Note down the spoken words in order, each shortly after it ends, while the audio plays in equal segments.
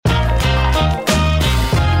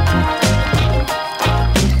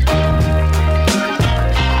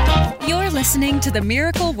listening to the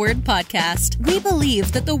Miracle Word Podcast. We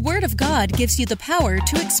believe that the Word of God gives you the power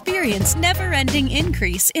to experience never-ending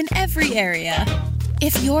increase in every area.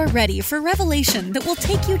 If you're ready for revelation that will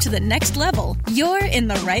take you to the next level, you're in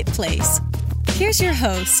the right place. Here's your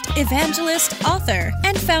host, evangelist, author,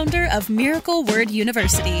 and founder of Miracle Word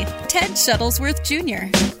University, Ted Shuttlesworth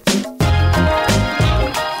Jr.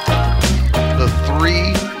 The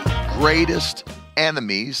three greatest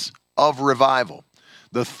enemies of revival.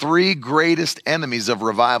 The three greatest enemies of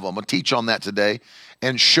revival. I'm going to teach on that today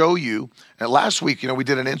and show you. And last week, we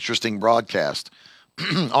did an interesting broadcast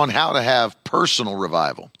on how to have personal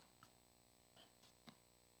revival.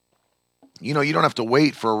 You don't have to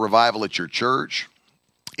wait for a revival at your church,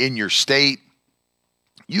 in your state.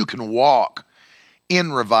 You can walk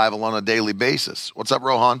in revival on a daily basis. What's up,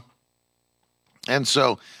 Rohan?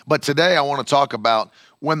 But today I want to talk about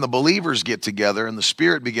when the believers get together and the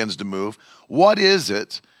Spirit begins to move, what is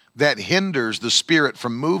it that hinders the Spirit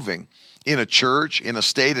from moving in a church, in a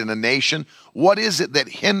state, in a nation? What is it that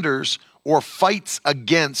hinders or fights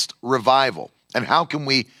against revival? And how can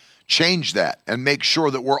we change that and make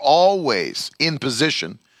sure that we're always in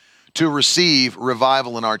position to receive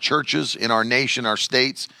revival in our churches, in our nation, our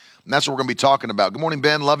states? And that's what we're going to be talking about. Good morning,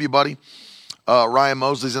 Ben. Love you, buddy. Ryan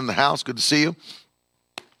Mosley's in the house. Good to see you.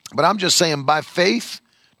 But I'm just saying, by faith,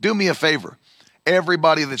 do me a favor.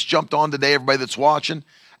 Everybody that's jumped on today, everybody that's watching,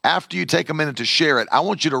 after you take a minute to share it, I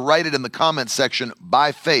want you to write it in the comment section,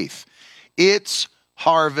 by faith. It's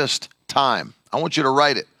harvest time. I want you to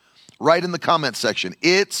write it. Write in the comment section.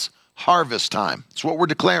 It's harvest time. It's what we're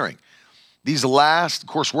declaring. Of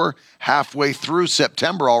course, we're halfway through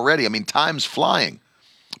September already. Time's flying.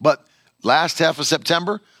 But last half of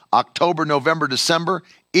September, October, November, December,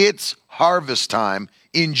 it's harvest time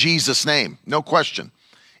in Jesus' name. No question.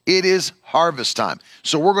 It is harvest time.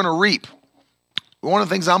 So we're going to reap. One of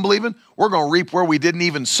the things I'm believing, we're going to reap where we didn't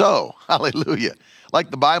even sow. Hallelujah. Like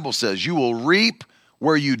the Bible says, you will reap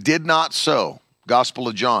where you did not sow. Gospel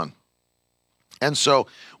of John. And so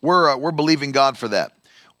we're believing God for that.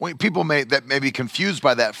 People may be confused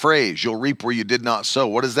by that phrase, you'll reap where you did not sow.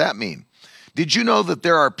 What does that mean? Did you know that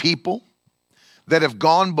there are people that have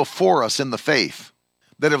gone before us in the faith,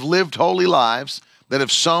 that have lived holy lives, that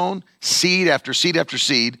have sown seed after seed after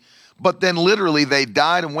seed, but then literally they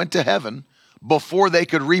died and went to heaven before they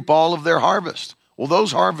could reap all of their harvest? Well,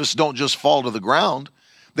 those harvests don't just fall to the ground.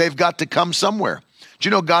 They've got to come somewhere. Do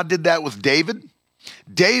you know God did that with David?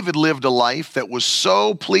 David lived a life that was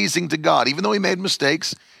so pleasing to God. Even though he made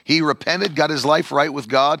mistakes, he repented, got his life right with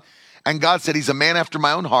God, and God said, he's a man after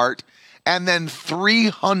my own heart. And then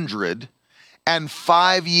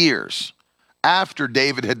 305 years after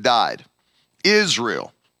David had died,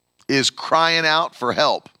 Israel is crying out for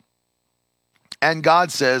help. And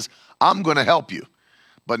God says, I'm going to help you,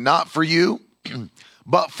 but not for you,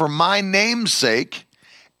 but for my name's sake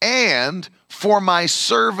and for my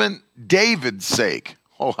servant David's sake.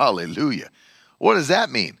 Oh, hallelujah. What does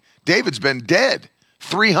that mean? David's been dead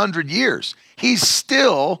 300 years. He's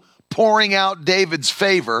still pouring out David's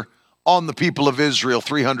favor on the people of Israel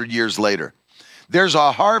 300 years later. There's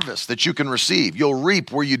a harvest that you can receive. You'll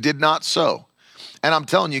reap where you did not sow. And I'm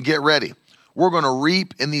telling you, get ready. We're going to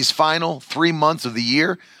reap in these final 3 months of the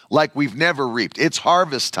year like we've never reaped. It's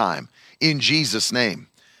harvest time in Jesus' name.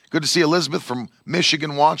 Good to see Elizabeth from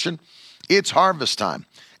Michigan watching. It's harvest time.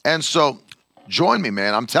 And so join me,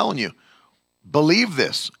 man. I'm telling you, believe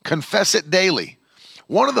this. Confess it daily.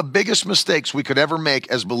 One of the biggest mistakes we could ever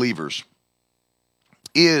make as believers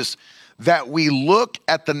is that we look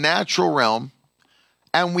at the natural realm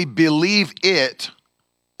and we believe it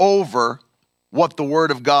over what the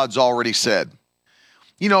Word of God's already said.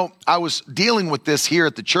 I was dealing with this here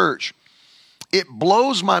at the church. It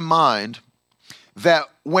blows my mind that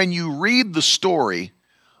when you read the story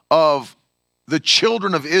of the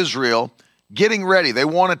children of Israel getting ready, they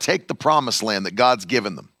want to take the promised land that God's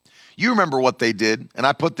given them. You remember what they did, and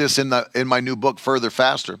I put this in my new book, Further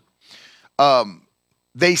Faster.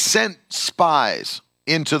 They sent spies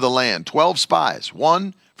into the land, 12 spies,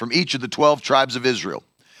 one from each of the 12 tribes of Israel.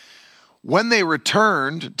 When they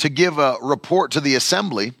returned to give a report to the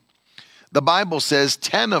assembly, the Bible says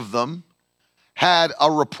 10 of them had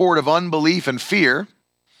a report of unbelief and fear,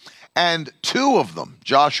 and 2 of them,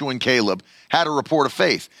 Joshua and Caleb, had a report of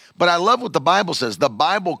faith. But I love what the Bible says. The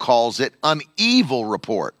Bible calls it an evil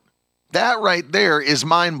report. That right there is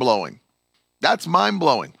mind-blowing. That's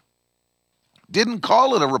mind-blowing. Didn't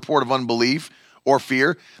call it a report of unbelief or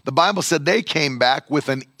fear. The Bible said they came back with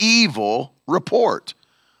an evil report.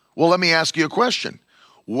 Well, let me ask you a question.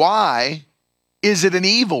 Why is it an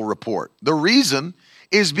evil report? The reason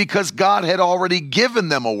is because God had already given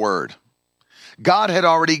them a word. God had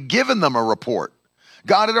already given them a report.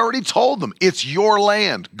 God had already told them, it's your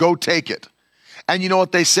land, go take it. And you know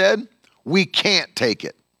what they said? We can't take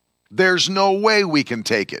it. There's no way we can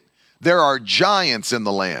take it. There are giants in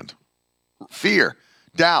the land. Fear,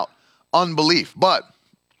 doubt, unbelief. But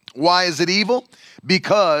why is it evil?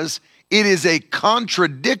 Because it is a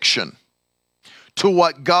contradiction to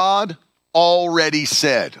what God already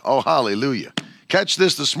said. Oh, hallelujah. Catch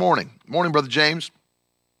this morning. Morning, Brother James.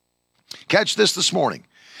 Catch this morning.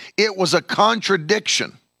 It was a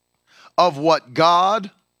contradiction of what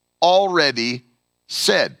God already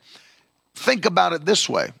said. Think about it this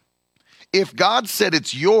way. If God said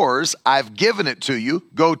it's yours, I've given it to you,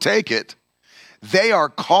 go take it, they are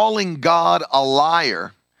calling God a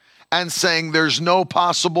liar and saying there's no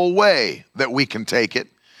possible way that we can take it.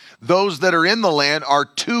 Those that are in the land are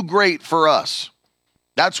too great for us.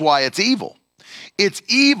 That's why it's evil. It's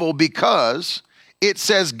evil because it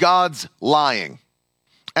says God's lying.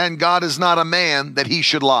 And God is not a man that he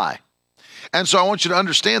should lie. And so I want you to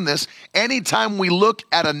understand this. Anytime we look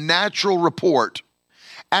at a natural report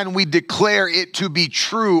and we declare it to be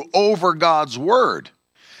true over God's word,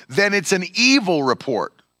 then it's an evil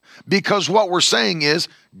report. Because what we're saying is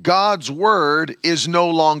God's word is no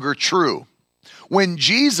longer true. When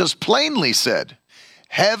Jesus plainly said,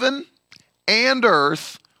 heaven and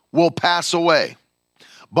earth will pass away,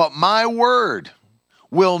 but my word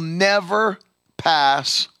will never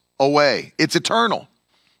pass away. It's eternal.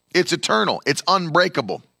 It's eternal. It's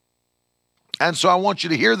unbreakable. And so I want you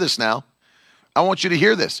to hear this now. I want you to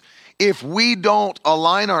hear this. If we don't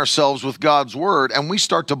align ourselves with God's word and we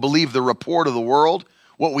start to believe the report of the world,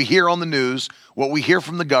 what we hear on the news, what we hear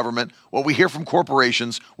from the government, what we hear from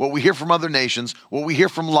corporations, what we hear from other nations, what we hear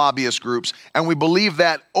from lobbyist groups, and we believe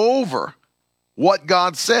that over what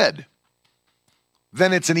God said,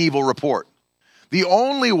 then it's an evil report. The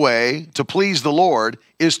only way to please the Lord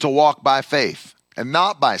is to walk by faith and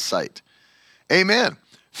not by sight. Amen.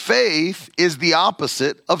 Faith is the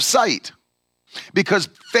opposite of sight because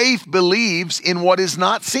faith believes in what is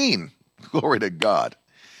not seen. Glory to God.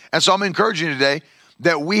 And so I'm encouraging you today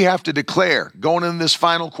that we have to declare, going in this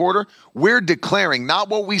final quarter, we're declaring not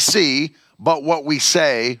what we see, but what we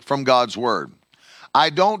say from God's word. I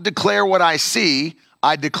don't declare what I see,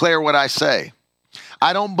 I declare what I say.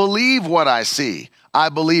 I don't believe what I see. I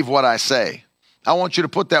believe what I say. I want you to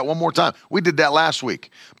put that one more time. We did that last week.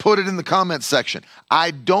 Put it in the comments section. I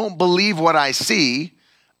don't believe what I see.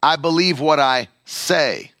 I believe what I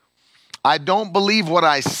say. I don't believe what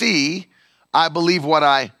I see. I believe what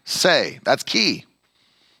I say. That's key.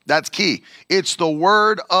 That's key. It's the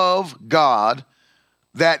word of God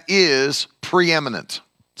that is preeminent.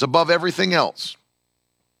 It's above everything else.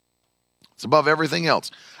 It's above everything else.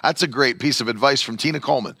 That's a great piece of advice from Tina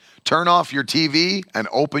Coleman. Turn off your TV and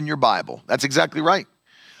open your Bible. That's exactly right.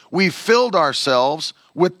 We filled ourselves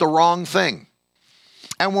with the wrong thing.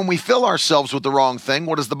 And when we fill ourselves with the wrong thing,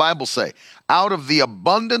 what does the Bible say? Out of the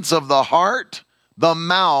abundance of the heart, the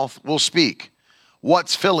mouth will speak.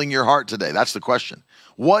 What's filling your heart today? That's the question.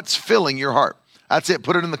 What's filling your heart? That's it.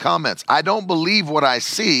 Put it in the comments. I don't believe what I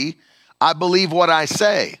see. I believe what I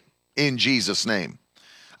say in Jesus' name.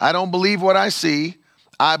 I don't believe what I see.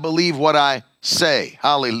 I believe what I say.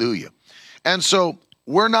 Hallelujah. And so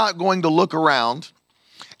we're not going to look around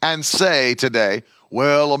and say today,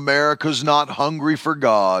 well, America's not hungry for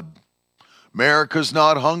God. America's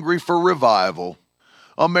not hungry for revival.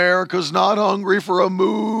 America's not hungry for a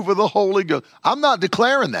move of the Holy Ghost. I'm not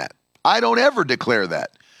declaring that. I don't ever declare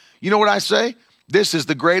that. You know what I say? This is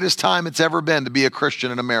the greatest time it's ever been to be a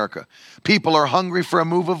Christian in America. People are hungry for a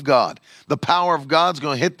move of God. The power of God's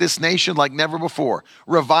going to hit this nation like never before.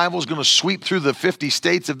 Revival is going to sweep through the 50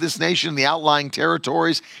 states of this nation, the outlying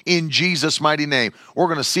territories, in Jesus' mighty name. We're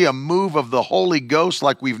going to see a move of the Holy Ghost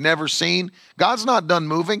like we've never seen. God's not done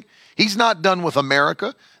moving. He's not done with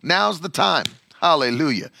America. Now's the time.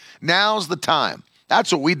 Hallelujah. Now's the time.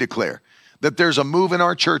 That's what we declare. That there's a move in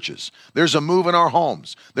our churches. There's a move in our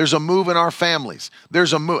homes. There's a move in our families.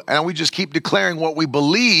 There's a move. And we just keep declaring what we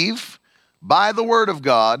believe by the word of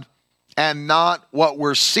God and not what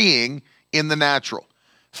we're seeing in the natural.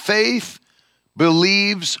 Faith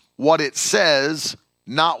believes what it says,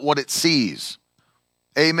 not what it sees.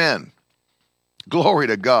 Amen. Glory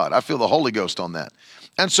to God. I feel the Holy Ghost on that.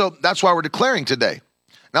 And so that's why we're declaring today.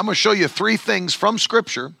 Now I'm going to show you 3 things from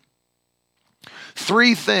Scripture.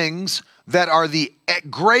 3 things that are the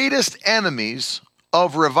greatest enemies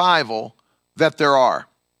of revival that there are.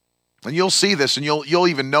 And you'll see this and you'll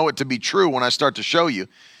even know it to be true when I start to show you.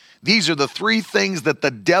 These are the 3 things that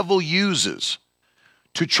the devil uses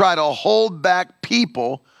to try to hold back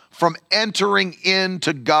people from entering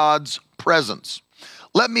into God's presence.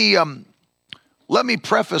 Let me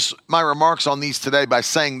preface my remarks on these today by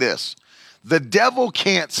saying this. The devil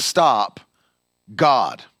can't stop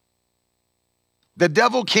God. The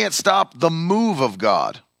devil can't stop the move of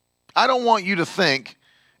God. I don't want you to think,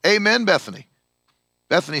 amen, Bethany.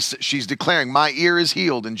 Bethany, she's declaring, my ear is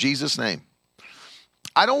healed in Jesus' name.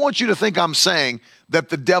 I don't want you to think I'm saying that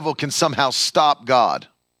the devil can somehow stop God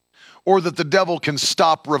or that the devil can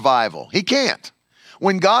stop revival. He can't.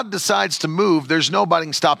 When God decides to move, there's nobody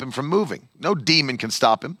can stop him from moving. No demon can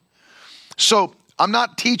stop him. So I'm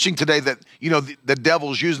not teaching today that, the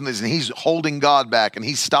devil's using this and he's holding God back and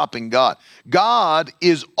he's stopping God. God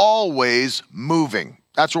is always moving.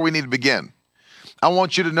 That's where we need to begin. I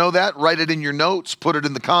want you to know that. Write it in your notes. Put it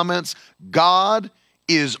in the comments. God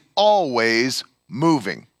is always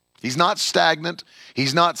moving. He's not stagnant.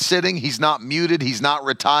 He's not sitting. He's not muted. He's not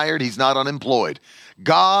retired. He's not unemployed.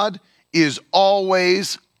 God is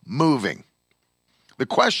always moving. The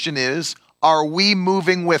question is, are we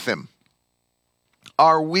moving with him?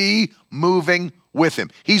 Are we moving with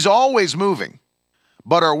him? He's always moving,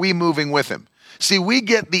 but are we moving with him? See, we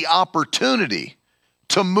get the opportunity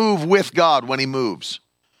to move with God when he moves.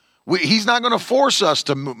 He's not going to force us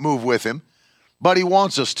to move with him, but he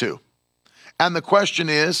wants us to. And the question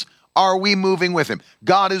is, are we moving with him?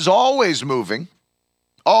 God is always moving,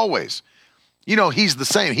 always. He's the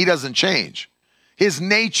same. He doesn't change. His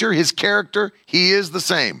nature, his character, he is the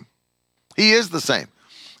same. He is the same.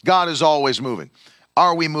 God is always moving.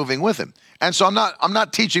 Are we moving with him? And so I'm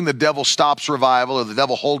not teaching the devil stops revival or the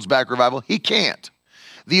devil holds back revival. He can't.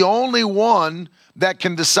 The only one that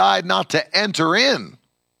can decide not to enter in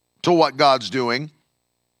to what God's doing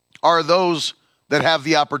are those that have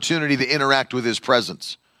the opportunity to interact with his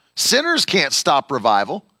presence. Sinners can't stop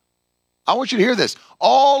revival. I want you to hear this.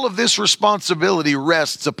 All of this responsibility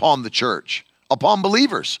rests upon the church, upon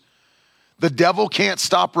believers. The devil can't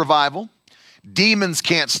stop revival. Demons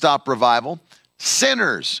can't stop revival.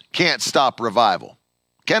 Sinners can't stop revival.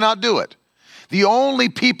 Cannot do it. The only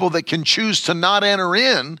people that can choose to not enter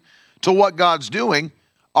in to what God's doing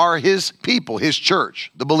are his people, his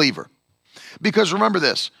church, the believer. Because remember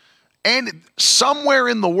this, and somewhere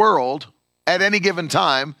in the world at any given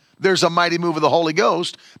time, there's a mighty move of the Holy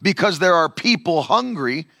Ghost because there are people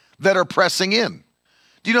hungry that are pressing in.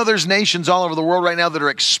 Do you know there's nations all over the world right now that are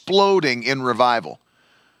exploding in revival?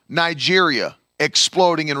 Nigeria,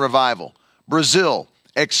 exploding in revival. Brazil,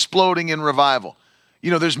 exploding in revival.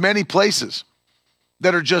 There's many places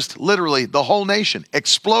that are just literally the whole nation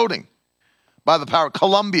exploding by the power.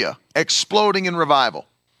 Colombia, exploding in revival.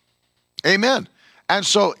 Amen. And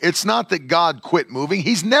so it's not that God quit moving.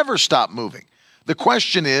 He's never stopped moving. The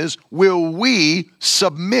question is, will we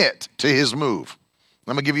submit to his move?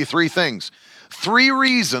 I'm going to give you 3 things. 3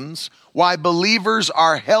 reasons why believers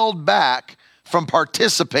are held back from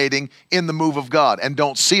participating in the move of God and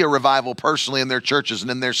don't see a revival personally in their churches and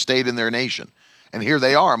in their state and their nation. And here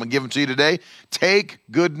they are. I'm going to give them to you today. Take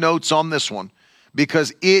good notes on this one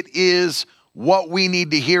because it is what we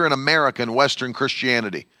need to hear in America and Western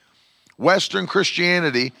Christianity. Western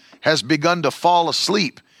Christianity has begun to fall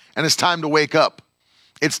asleep, and it's time to wake up.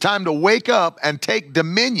 It's time to wake up and take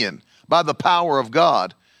dominion by the power of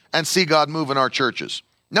God and see God move in our churches.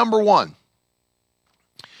 Number 1,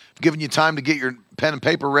 I've given you time to get your pen and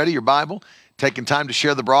paper ready, your Bible, taking time to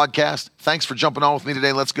share the broadcast. Thanks for jumping on with me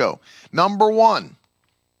today. Let's go. Number 1,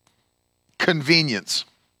 convenience.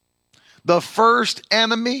 The first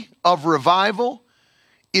enemy of revival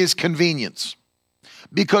is convenience.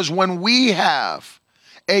 Because when we have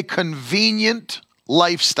a convenient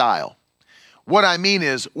lifestyle, what I mean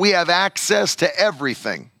is we have access to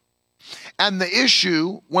everything. And the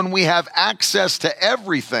issue when we have access to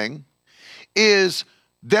everything is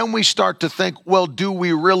then we start to think, well, do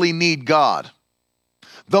we really need God?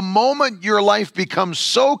 The moment your life becomes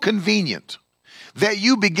so convenient that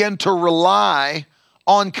you begin to rely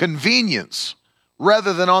on convenience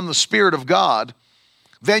rather than on the Spirit of God,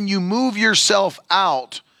 then you move yourself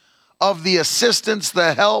out of the assistance,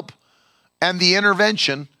 the help, and the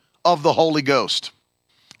intervention of the Holy Ghost.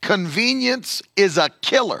 Convenience is a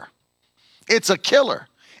killer. It's a killer,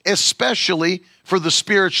 especially for the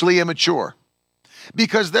spiritually immature.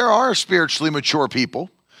 Because there are spiritually mature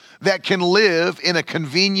people that can live in a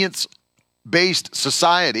convenience-based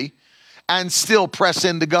society and still press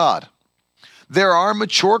into God. There are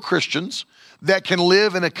mature Christians that can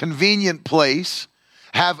live in a convenient place,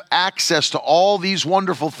 have access to all these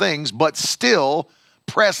wonderful things, but still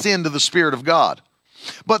press into the Spirit of God.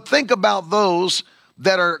 But think about those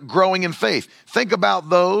that are growing in faith. Think about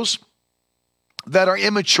those that are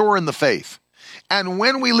immature in the faith. And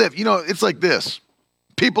when we live, it's like this.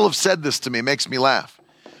 People have said this to me. It makes me laugh.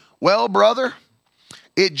 Well, brother,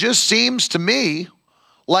 it just seems to me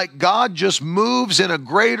like God just moves in a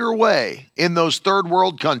greater way in those third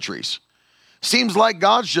world countries. Seems like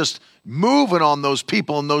God's just moving on those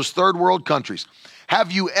people in those third world countries.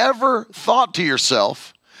 Have you ever thought to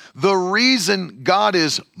yourself, the reason God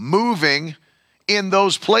is moving in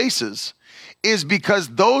those places is because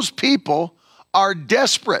those people are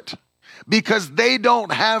desperate, because they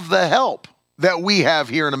don't have the help that we have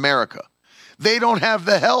here in America. They don't have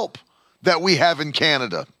the help that we have in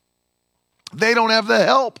Canada. They don't have the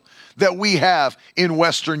help that we have in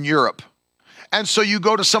Western Europe. And so you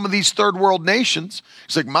go to some of these third world nations,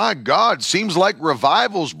 it's like, my God, seems like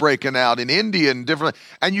revival's breaking out in India and different,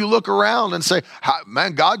 and you look around and say,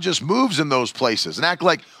 man, God just moves in those places, and act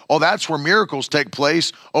like, oh, that's where miracles take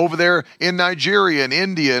place over there in Nigeria and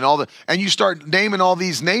India and all that. And you start naming all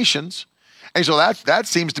these nations, and so that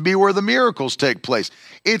seems to be where the miracles take place.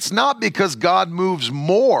 It's not because God moves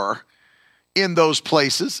more in those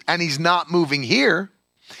places and he's not moving here.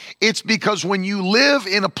 It's because when you live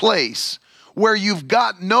in a place where you've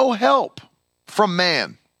got no help from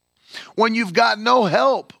man, when you've got no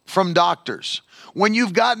help from doctors, when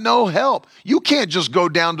you've got no help, you can't just go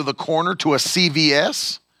down to the corner to a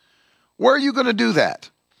CVS. Where are you going to do that?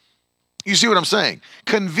 You see what I'm saying?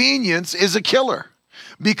 Convenience is a killer,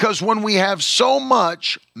 because when we have so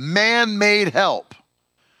much man-made help,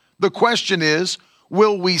 the question is,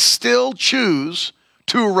 will we still choose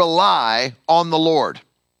to rely on the Lord?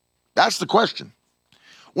 That's the question.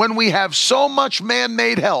 When we have so much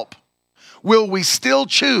man-made help, will we still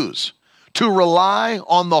choose to rely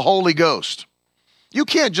on the Holy Ghost? You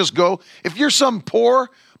can't just go, if you're some poor,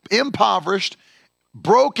 impoverished,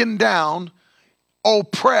 broken down,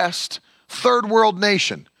 oppressed, third world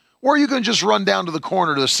nation, where are you going to just run down to the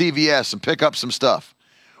corner to the CVS and pick up some stuff?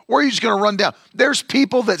 Where are you just going to run down? There's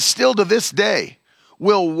people that still to this day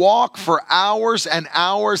will walk for hours and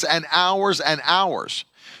hours and hours and hours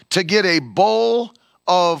to get a bowl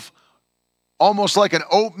of almost like an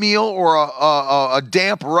oatmeal or a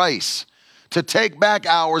damp rice, to take back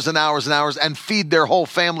hours and hours and hours and feed their whole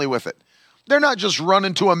family with it. They're not just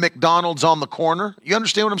running to a McDonald's on the corner. You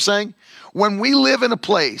understand what I'm saying? When we live in a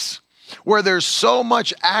place where there's so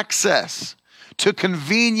much access to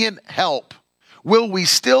convenient help, will we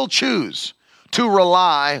still choose to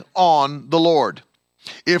rely on the Lord?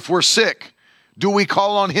 If we're sick, do we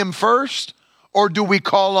call on him first or do we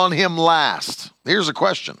call on him last? Here's a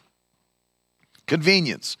question.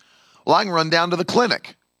 Convenience. Well, I can run down to the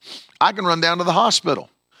clinic. I can run down to the hospital.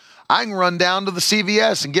 I can run down to the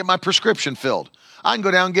CVS and get my prescription filled. I can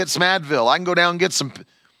go down and get some Advil. I can go down and get some.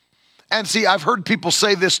 And see, I've heard people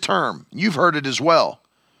say this term. You've heard it as well.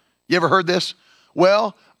 You ever heard this?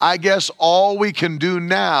 Well, I guess all we can do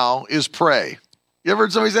now is pray. You ever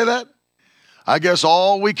heard somebody say that? I guess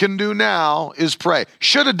all we can do now is pray.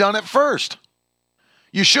 Should have done it first.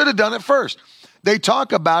 You should have done it first. They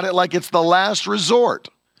talk about it like it's the last resort.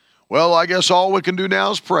 Well, I guess all we can do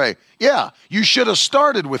now is pray. Yeah, you should have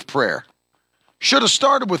started with prayer. Should have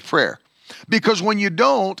started with prayer. Because when you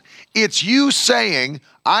don't, it's you saying,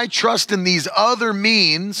 I trust in these other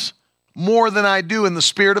means more than I do in the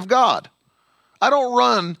Spirit of God. I don't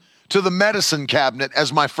run to the medicine cabinet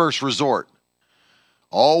as my first resort.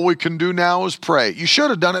 All we can do now is pray. You should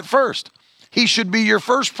have done it first. He should be your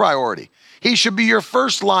first priority. He should be your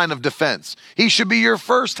first line of defense. He should be your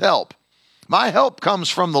first help. My help comes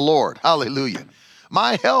from the Lord. Hallelujah.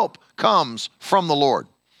 My help comes from the Lord.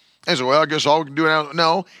 And so, well, I guess all we can do now.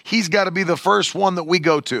 No, he's got to be the first one that we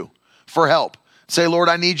go to for help. Say, Lord,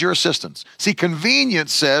 I need your assistance. See,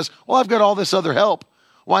 convenience says, well, I've got all this other help.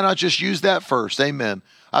 Why not just use that first? Amen.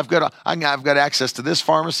 I've got access to this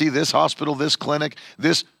pharmacy, this hospital, this clinic,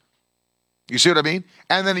 this. You see what I mean?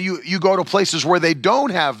 And then you go to places where they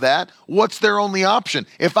don't have that. What's their only option?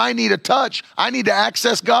 If I need a touch, I need to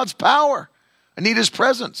access God's power. I need his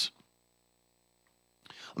presence.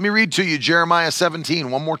 Let me read to you Jeremiah 17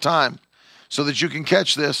 one more time so that you can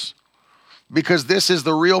catch this, because this is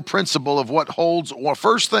the real principle of what holds, well,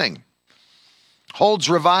 first thing, holds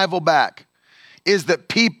revival back is that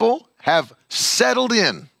people have settled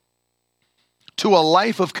in to a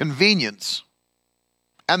life of convenience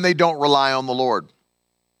and they don't rely on the Lord.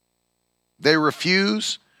 They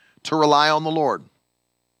refuse to rely on the Lord.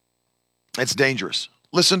 It's dangerous.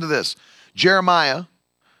 Listen to this. Jeremiah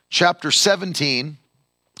chapter 17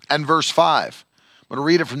 and verse 5. I'm going to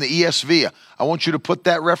read it from the ESV. I want you to put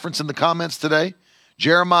that reference in the comments today.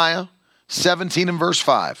 Jeremiah 17 and verse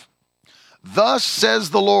 5. Thus says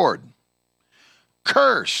the Lord,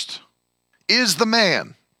 cursed is the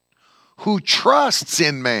man who trusts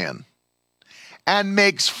in man and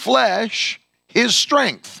makes flesh his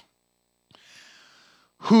strength,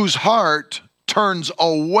 whose heart turns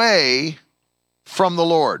away from the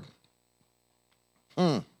Lord.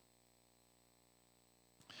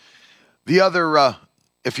 The other,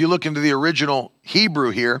 if you look into the original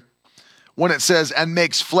Hebrew here, when it says, and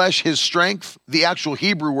makes flesh his strength, the actual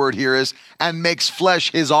Hebrew word here is, and makes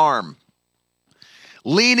flesh his arm.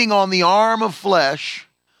 Leaning on the arm of flesh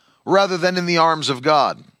rather than in the arms of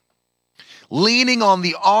God. Leaning on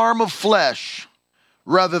the arm of flesh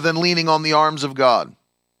rather than leaning on the arms of God.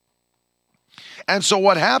 And so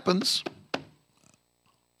what happens?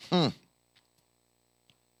 I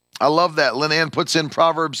love that. Lynn Ann puts in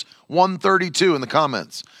Proverbs 132 in the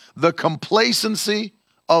comments. The complacency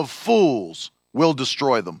of fools will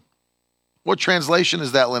destroy them. What translation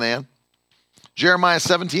is that, Lynn Ann? Jeremiah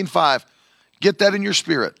 17:5. Get that in your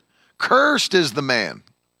spirit. Cursed is the man.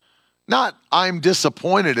 Not, I'm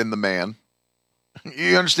disappointed in the man.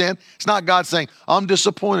 You understand? It's not God saying, I'm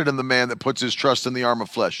disappointed in the man that puts his trust in the arm of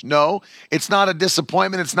flesh. No, it's not a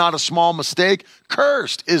disappointment. It's not a small mistake.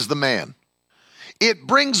 Cursed is the man. It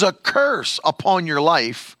brings a curse upon your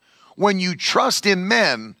life when you trust in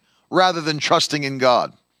men rather than trusting in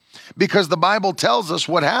God. Because the Bible tells us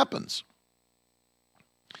what happens.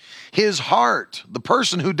 His heart, the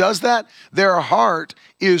person who does that, their heart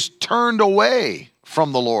is turned away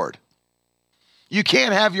from the Lord. You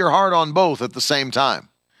can't have your heart on both at the same time.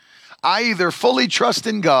 I either fully trust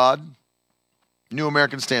in God, New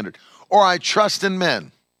American Standard, or I trust in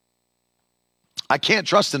men. I can't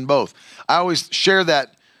trust in both. I always share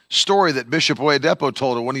that story that Bishop Oyedepo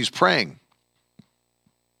told her when he's praying.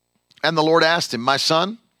 And the Lord asked him, my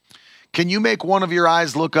son, can you make one of your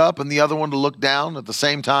eyes look up and the other one to look down at the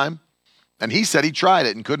same time? And he said he tried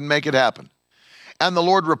it and couldn't make it happen. And the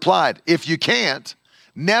Lord replied, if you can't,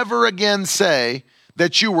 never again say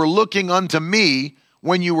that you were looking unto me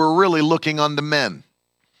when you were really looking unto men.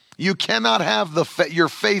 You cannot have your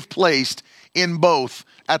faith placed in both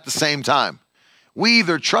at the same time. We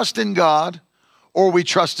either trust in God or we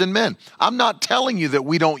trust in men. I'm not telling you that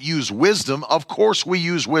we don't use wisdom. Of course we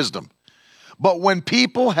use wisdom. But when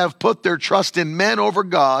people have put their trust in men over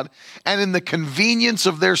God and in the convenience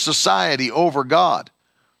of their society over God,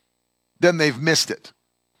 then they've missed it.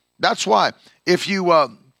 That's why if you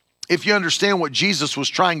understand what Jesus was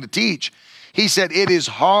trying to teach, he said it is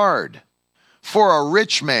hard for a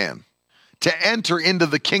rich man to enter into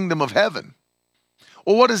the kingdom of heaven.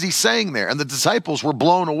 Well, what is he saying there? And the disciples were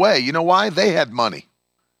blown away. You know why? They had money.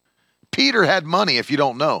 Peter had money, if you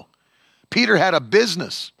don't know. Peter had a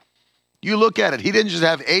business. You look at it. He didn't just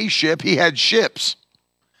have a ship. He had ships.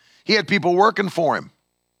 He had people working for him.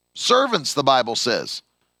 Servants, the Bible says.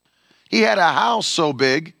 He had a house so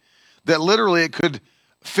big that literally it could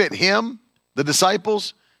fit him, the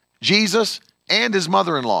disciples, Jesus, and his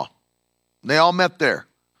mother-in-law. They all met there.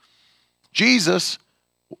 Jesus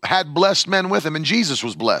had blessed men with him, and Jesus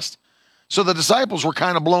was blessed. So the disciples were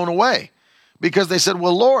kind of blown away because they said,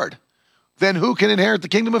 well, Lord, then who can inherit the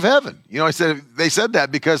kingdom of heaven? You know, they said that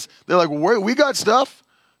because they're like, well, we got stuff.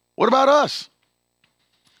 What about us?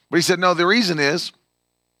 But he said, no, the reason is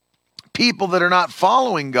people that are not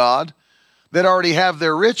following God, that already have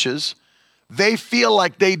their riches, they feel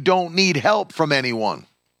like they don't need help from anyone.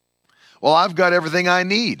 Well, I've got everything I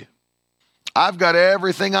need. I've got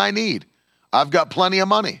everything I need. I've got plenty of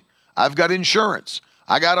money. I've got insurance.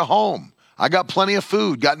 I got a home. I got plenty of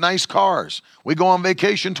food, got nice cars. We go on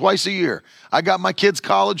vacation twice a year. I got my kids'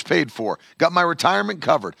 college paid for, got my retirement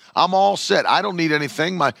covered. I'm all set. I don't need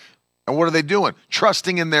anything. And what are they doing?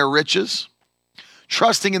 Trusting in their riches.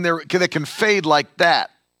 Trusting in they can fade like that.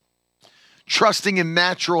 Trusting in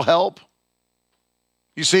natural help.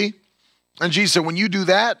 You see? And Jesus said, when you do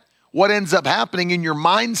that, what ends up happening in your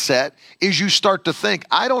mindset is you start to think,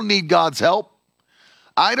 I don't need God's help.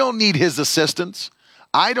 I don't need his assistance.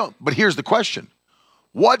 But here's the question.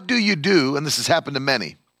 What do you do, and this has happened to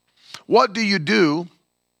many, what do you do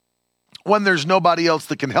when there's nobody else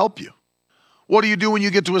that can help you? What do you do when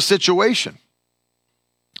you get to a situation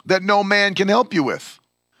that no man can help you with?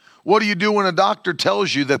 What do you do when a doctor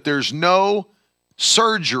tells you that there's no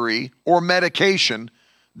surgery or medication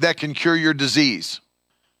that can cure your disease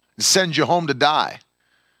and send you home to die?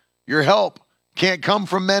 Your help can't come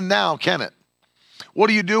from men now, can it? What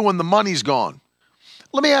do you do when the money's gone?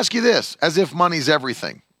 Let me ask you this, as if money's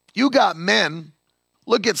everything. You got men,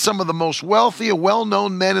 look at some of the most wealthy and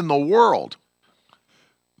well-known men in the world,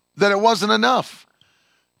 that it wasn't enough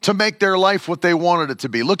to make their life what they wanted it to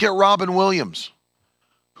be. Look at Robin Williams,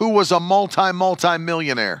 who was a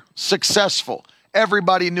multi-millionaire, successful.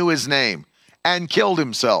 Everybody knew his name, and killed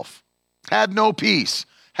himself. Had no peace,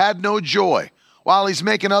 had no joy. While he's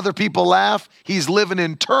making other people laugh, he's living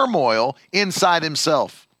in turmoil inside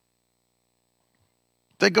himself.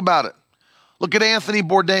 Think about it. Look at Anthony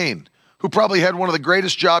Bourdain, who probably had one of the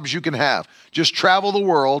greatest jobs you can have. Just travel the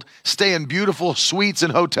world, stay in beautiful suites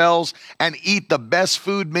and hotels, and eat the best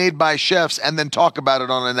food made by chefs, and then talk about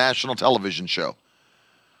it on a national television show.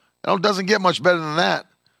 It doesn't get much better than that.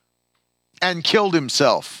 And killed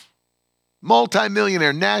himself.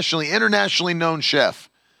 Multi-millionaire, nationally, internationally known chef,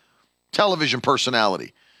 television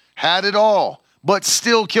personality. Had it all, but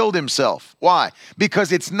still killed himself. Why?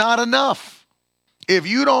 Because it's not enough. If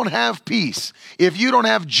you don't have peace, if you don't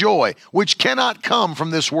have joy, which cannot come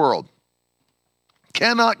from this world,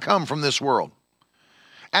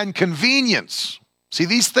 and convenience, see,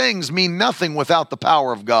 these things mean nothing without the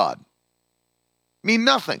power of God. Mean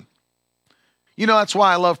nothing. That's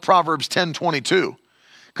why I love Proverbs 10:22,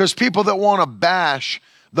 because people that want to bash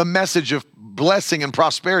the message of blessing and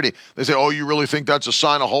prosperity, they say, oh, you really think that's a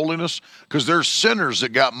sign of holiness? Because there's sinners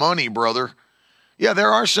that got money, brother. Yeah,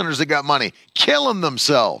 there are sinners that got money, killing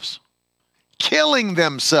themselves.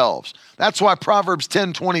 That's why Proverbs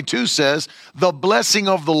 10:22 says, the blessing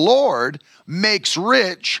of the Lord makes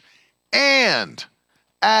rich and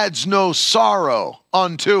adds no sorrow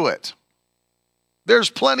unto it.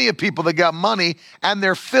 There's plenty of people that got money and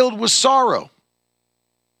they're filled with sorrow.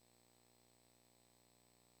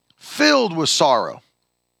 Filled with sorrow.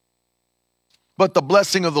 But the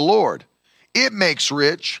blessing of the Lord, it makes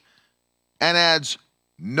rich and adds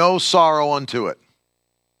no sorrow unto it.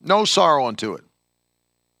 No sorrow unto it.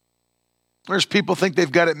 There's people think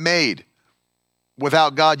they've got it made.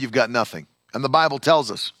 Without God, you've got nothing. And the Bible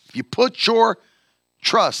tells us, if you put your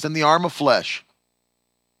trust in the arm of flesh,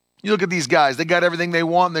 you look at these guys, they got everything they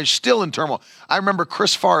want, and they're still in turmoil. I remember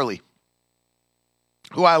Chris Farley,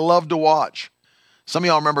 who I love to watch. Some of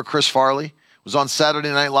y'all remember Chris Farley. Was on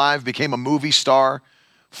Saturday Night Live, became a movie star.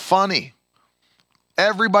 Funny.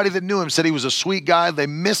 Everybody that knew him said he was a sweet guy. They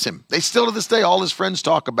miss him. They still to this day, all his friends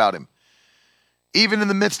talk about him. Even in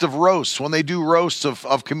the midst of roasts, when they do roasts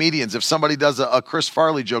of comedians, if somebody does a Chris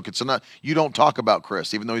Farley joke, it's not, you don't talk about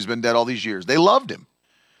Chris, even though he's been dead all these years. They loved him.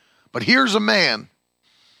 But here's a man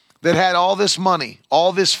that had all this money,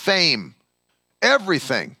 all this fame,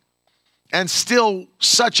 everything, and still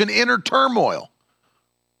such an inner turmoil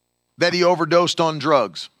that he overdosed on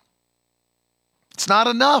drugs. It's not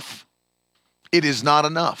enough. It is not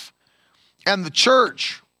enough. And the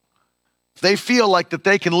church, they feel like that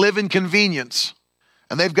they can live in convenience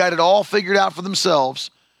and they've got it all figured out for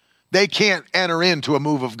themselves. They can't enter into a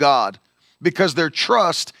move of God because their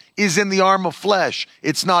trust is in the arm of flesh.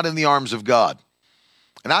 It's not in the arms of God.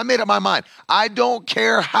 And I made up my mind. I don't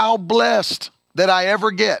care how blessed that I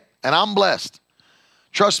ever get, and I'm blessed.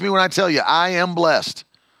 Trust me when I tell you, I am blessed.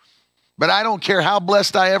 But I don't care how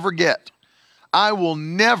blessed I ever get. I will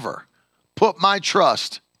never put my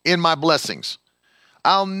trust in my blessings.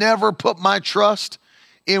 I'll never put my trust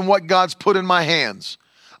in what God's put in my hands.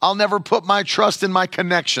 I'll never put my trust in my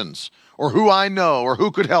connections or who I know or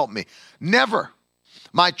who could help me. Never.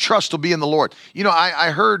 My trust will be in the Lord.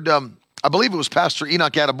 I heard, I believe it was Pastor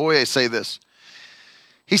Enoch Adeboye say this.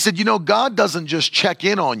 He said, God doesn't just check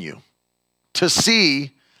in on you to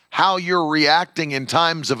see how you're reacting in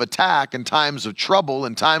times of attack, in times of trouble,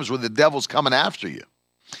 in times where the devil's coming after you.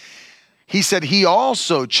 He said he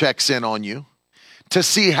also checks in on you to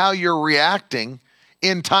see how you're reacting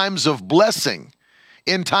in times of blessing,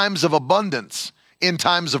 in times of abundance, in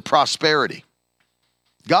times of prosperity.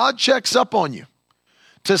 God checks up on you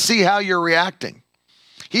to see how you're reacting.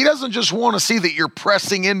 He doesn't just want to see that you're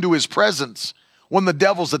pressing into his presence when the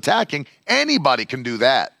devil's attacking. Anybody can do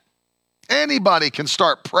that. Anybody can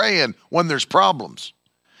start praying when there's problems.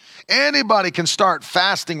 Anybody can start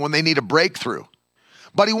fasting when they need a breakthrough.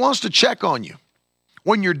 But he wants to check on you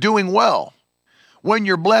when you're doing well, when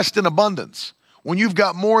you're blessed in abundance, when you've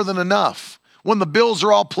got more than enough, when the bills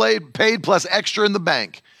are all paid plus extra in the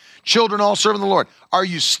bank, children all serving the Lord. Are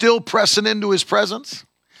you still pressing into his presence?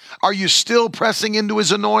 Are you still pressing into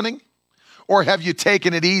his anointing? Or have you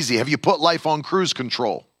taken it easy? Have you put life on cruise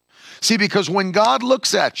control? See, because when God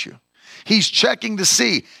looks at you, he's checking to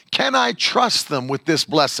see, can I trust them with this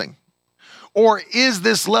blessing? Or is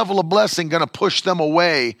this level of blessing going to push them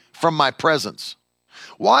away from my presence?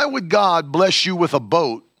 Why would God bless you with a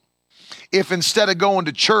boat if instead of going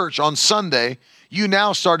to church on Sunday, you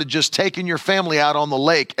now started just taking your family out on the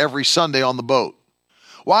lake every Sunday on the boat?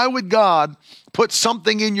 Why would God put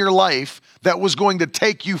something in your life that was going to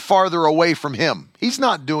take you farther away from him? He's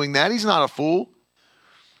not doing that. He's not a fool.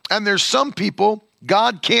 And there's some people,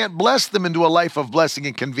 God can't bless them into a life of blessing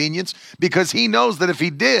and convenience because he knows that if he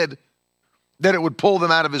did, that it would pull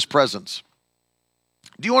them out of his presence.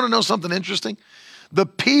 Do you want to know something interesting? The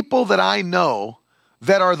people that I know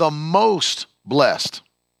that are the most blessed,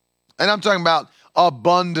 and I'm talking about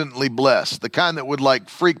abundantly blessed, the kind that would like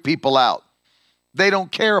freak people out, they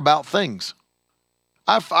don't care about things.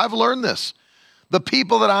 I've learned this. The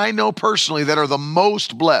people that I know personally that are the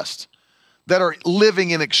most blessed, that are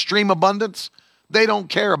living in extreme abundance, they don't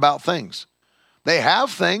care about things. They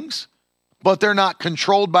have things, but they're not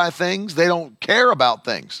controlled by things. They don't care about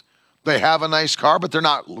things. They have a nice car, but they're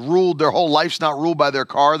not ruled, their whole life's not ruled by their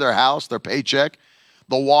car, their house, their paycheck,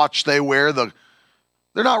 the watch they wear. They're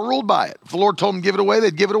not ruled by it. If the Lord told them to give it away,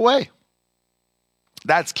 they'd give it away.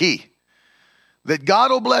 That's key. That God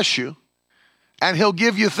will bless you and he'll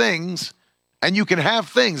give you things, and you can have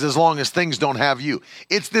things as long as things don't have you.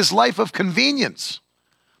 It's this life of convenience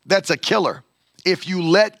that's a killer. If you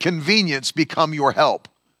let convenience become your help,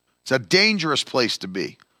 it's a dangerous place to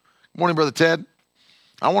be. Good morning, Brother Ted.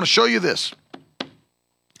 I want to show you this.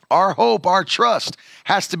 Our hope, our trust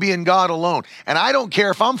has to be in God alone. And I don't care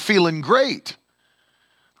if I'm feeling great.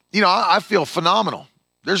 You know, I feel phenomenal.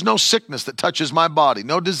 There's no sickness that touches my body,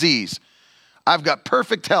 no disease. I've got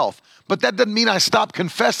perfect health, but that doesn't mean I stop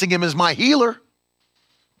confessing him as my healer.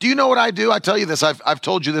 Do you know what I do? I tell you this, I've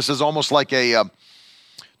told you this as almost like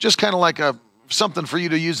just kind of like something for you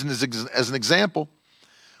to use as an example.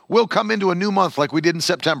 We'll come into a new month like we did in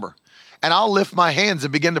September, and I'll lift my hands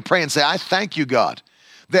and begin to pray and say, I thank you, God,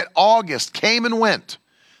 that August came and went,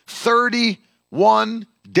 31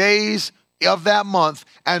 days of that month,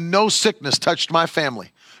 and no sickness touched my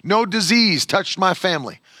family. No disease touched my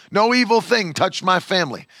family. No evil thing touched my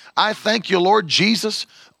family. I thank you, Lord Jesus.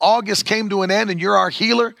 August came to an end, and you're our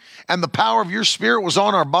healer, and the power of your Spirit was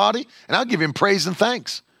on our body, and I'll give him praise and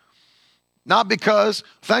thanks. Not because,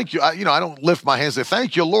 thank you, I don't lift my hands and say,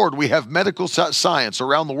 thank you, Lord, we have medical science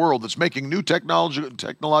around the world that's making new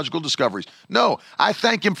technological discoveries. No, I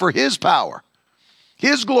thank him for his power,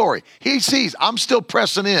 his glory. He sees I'm still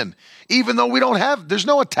pressing in, even though there's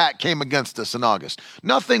no attack came against us in August.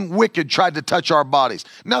 Nothing wicked tried to touch our bodies.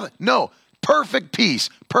 Nothing, no, perfect peace,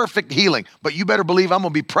 perfect healing. But you better believe I'm going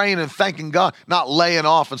to be praying and thanking God, not laying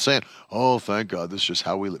off and saying, oh, thank God, this is just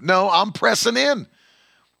how we live. No, I'm pressing in.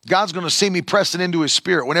 God's going to see me pressing into his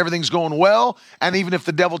Spirit when everything's going well, and even if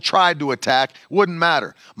the devil tried to attack, wouldn't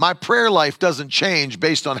matter. My prayer life doesn't change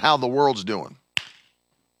based on how the world's doing.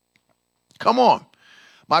 Come on.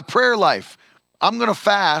 My prayer life, I'm going to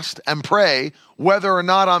fast and pray whether or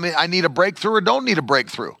not I need a breakthrough or don't need a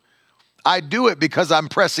breakthrough. I do it because I'm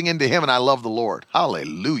pressing into him and I love the Lord.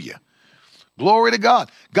 Hallelujah. Glory to God.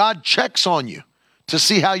 God checks on you to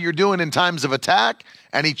see how you're doing in times of attack,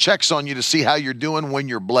 and he checks on you to see how you're doing when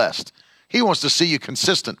you're blessed. He wants to see you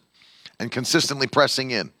consistent and consistently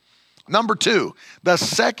pressing in. Number 2, the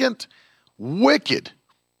second wicked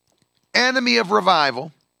enemy of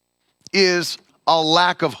revival is a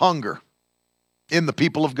lack of hunger in the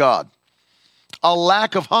people of God. A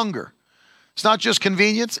lack of hunger. It's not just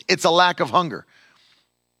convenience, it's a lack of hunger.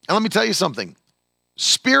 And let me tell you something.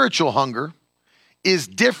 Spiritual hunger is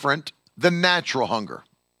different than natural hunger.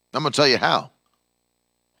 I'm going to tell you how.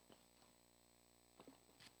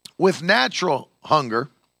 With natural hunger,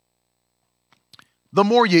 the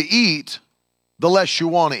more you eat, the less you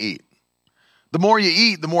want to eat. The more you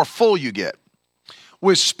eat, the more full you get.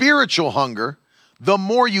 With spiritual hunger, the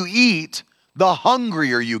more you eat, the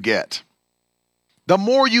hungrier you get. The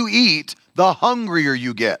more you eat, the hungrier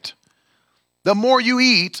you get. The more you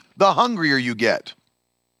eat, the hungrier you get.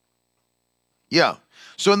 Yeah.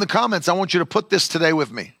 So in the comments, I want you to put this today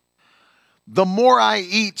with me. The more I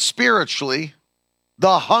eat spiritually,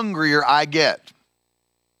 the hungrier I get.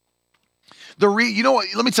 You know what?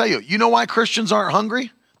 Let me tell you. You know why Christians aren't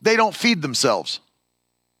hungry? They don't feed themselves.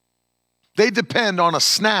 They depend on a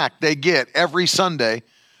snack they get every Sunday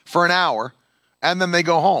for an hour, and then they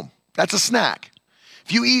go home. That's a snack.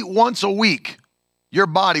 If you eat once a week, your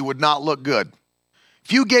body would not look good.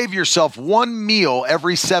 If you gave yourself one meal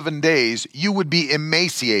every 7 days, you would be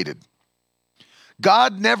emaciated.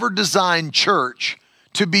 God never designed church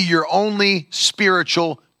to be your only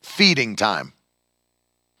spiritual feeding time.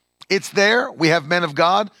 It's there. We have men of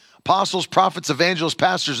God, apostles, prophets, evangelists,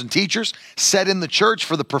 pastors, and teachers set in the church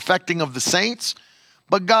for the perfecting of the saints.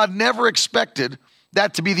 But God never expected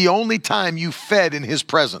that to be the only time you fed in his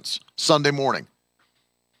presence, Sunday morning.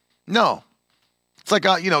 No. It's like,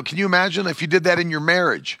 can you imagine if you did that in your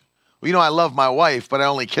marriage? Well, I love my wife, but I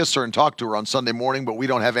only kiss her and talk to her on Sunday morning, but we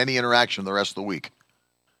don't have any interaction the rest of the week.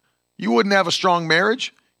 You wouldn't have a strong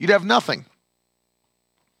marriage. You'd have nothing.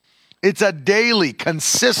 It's a daily,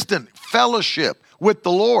 consistent fellowship with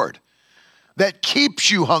the Lord that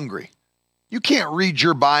keeps you hungry. You can't read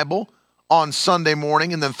your Bible on Sunday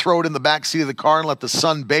morning and then throw it in the back seat of the car and let the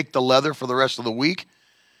sun bake the leather for the rest of the week.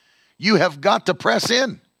 You have got to press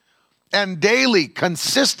in and daily,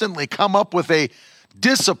 consistently come up with a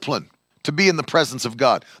discipline to be in the presence of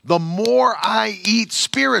God. The more I eat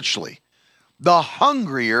spiritually, the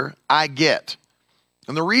hungrier I get.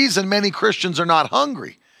 And the reason many Christians are not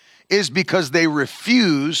hungry is because they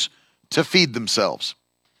refuse to feed themselves.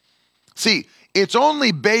 See, it's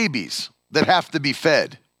only babies that have to be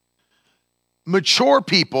fed. Mature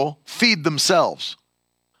people feed themselves.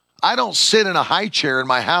 I don't sit in a high chair in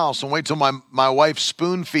my house and wait till my wife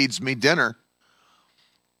spoon feeds me dinner.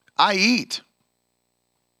 I eat.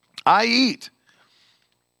 I eat.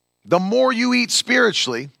 The more you eat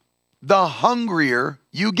spiritually, the hungrier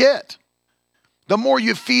you get. The more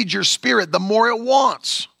you feed your spirit, the more it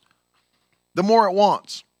wants. The more it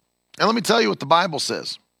wants. And let me tell you what the Bible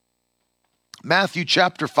says. Matthew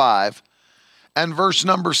chapter 5 and verse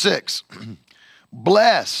number 6.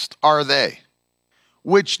 Blessed are they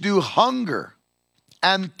which do hunger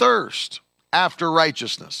and thirst after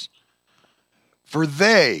righteousness, for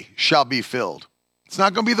they shall be filled. It's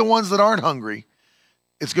not going to be the ones that aren't hungry.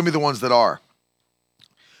 It's going to be the ones that are.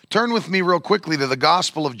 Turn with me real quickly to the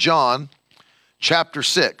Gospel of John, chapter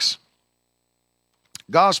 6.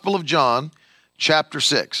 Gospel of John, chapter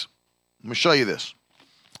 6. I'm going to show you this.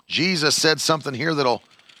 Jesus said something here that'll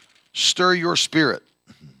stir your spirit.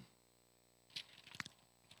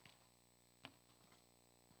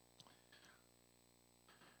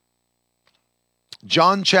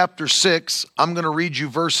 John chapter 6, I'm going to read you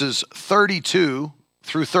verses 32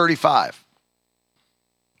 through 35.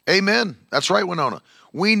 Amen. That's right, Winona.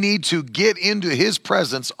 We need to get into his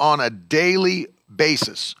presence on a daily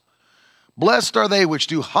basis. Blessed are they which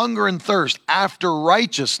do hunger and thirst after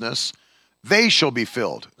righteousness, they shall be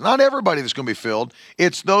filled. Not everybody that's going to be filled.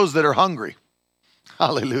 It's those that are hungry.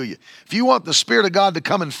 Hallelujah. If you want the Spirit of God to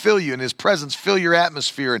come and fill you and his presence, fill your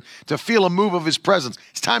atmosphere and to feel a move of his presence,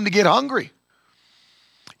 it's time to get hungry.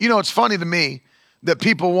 You know, it's funny to me that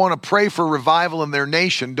people want to pray for revival in their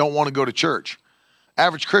nation, don't want to go to church.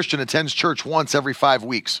 Average Christian attends church once every 5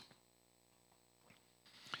 weeks.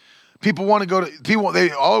 People want to go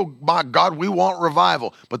to, oh my God, we want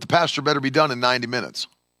revival, but the pastor better be done in 90 minutes.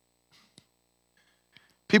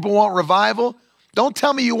 People want revival. Don't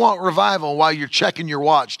tell me you want revival while you're checking your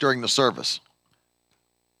watch during the service.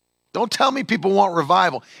 Don't tell me people want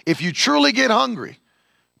revival. If you truly get hungry,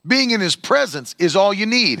 being in his presence is all you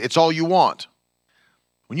need. It's all you want.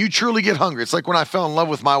 When you truly get hungry, it's like when I fell in love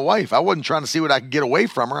with my wife. I wasn't trying to see what I could get away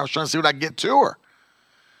from her. I was trying to see what I could get to her.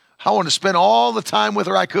 I wanted to spend all the time with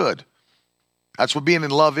her I could. That's what being in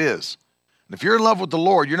love is. And if you're in love with the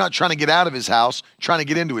Lord, you're not trying to get out of his house, trying to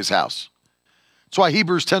get into his house. That's why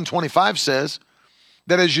Hebrews 10:25 says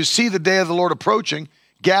that as you see the day of the Lord approaching,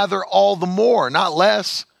 gather all the more, not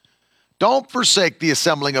less. Don't forsake the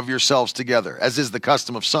assembling of yourselves together, as is the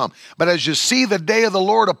custom of some. But as you see the day of the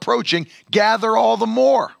Lord approaching, gather all the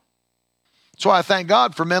more. That's why I thank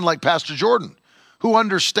God for men like Pastor Jordan, who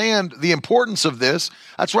understand the importance of this.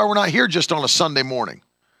 That's why we're not here just on a Sunday morning.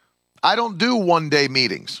 I don't do one-day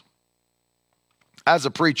meetings as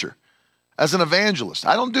a preacher, as an evangelist.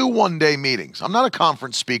 I don't do one-day meetings. I'm not a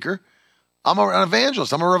conference speaker. I'm an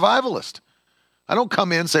evangelist. I'm a revivalist. I don't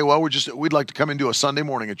come in and say, well, we'd like to come and do a Sunday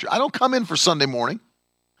morning at church. I don't come in for Sunday morning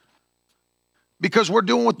because we're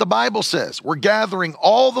doing what the Bible says. We're gathering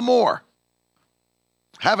all the more,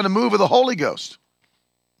 having a move of the Holy Ghost.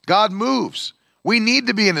 God moves. We need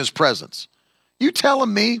to be in his presence. You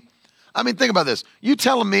telling me, I mean, think about this. You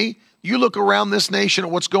telling me you look around this nation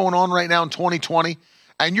at what's going on right now in 2020,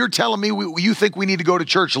 and you're telling me you think we need to go to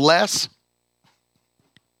church less?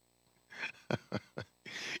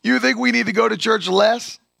 You think we need to go to church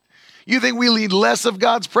less? You think we need less of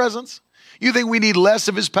God's presence? You think we need less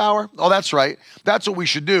of his power? Oh, that's right. That's what we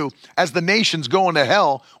should do. As the nation's going to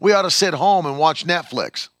hell, we ought to sit home and watch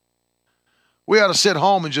Netflix. We ought to sit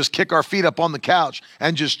home and just kick our feet up on the couch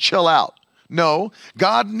and just chill out. No,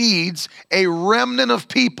 God needs a remnant of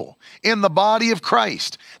people in the body of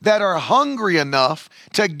Christ that are hungry enough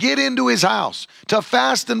to get into his house, to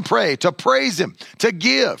fast and pray, to praise him, to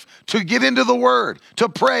give, to get into the word, to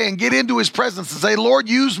pray and get into his presence and say, Lord,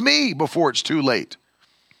 use me before it's too late.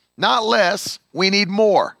 Not less, we need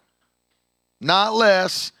more. Not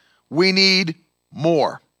less, we need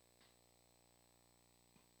more.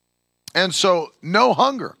 And so no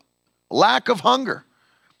hunger, lack of hunger.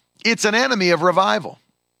 It's an enemy of revival.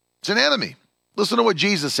 It's an enemy. Listen to what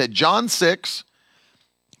Jesus said. John 6,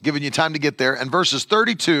 giving you time to get there, and verses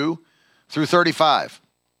 32 through 35.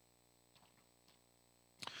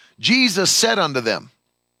 Jesus said unto them,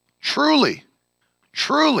 truly,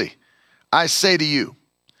 truly, I say to you,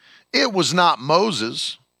 it was not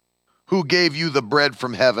Moses who gave you the bread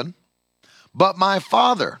from heaven, but my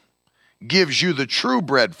Father gives you the true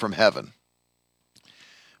bread from heaven.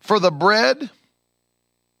 For the bread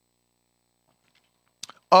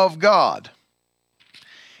of God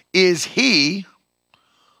is he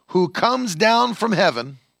who comes down from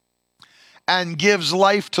heaven and gives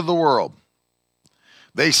life to the world.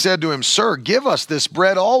 They said to him, Sir, give us this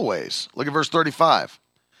bread always. Look at verse 35.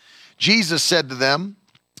 Jesus said to them,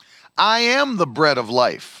 I am the bread of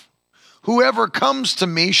life. Whoever comes to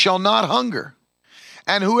me shall not hunger,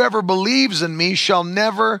 and whoever believes in me shall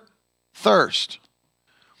never thirst.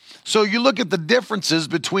 So you look at the differences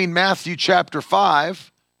between Matthew chapter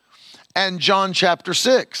 5 and John chapter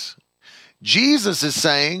 6. Jesus is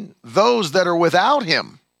saying those that are without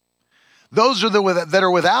him, those that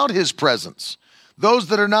are without his presence, those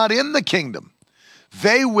that are not in the kingdom,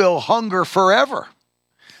 they will hunger forever.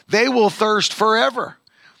 They will thirst forever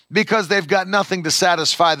because they've got nothing to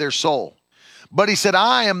satisfy their soul. But he said,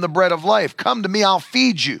 I am the bread of life. Come to me, I'll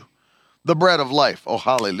feed you the bread of life. Oh,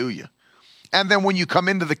 hallelujah. And then when you come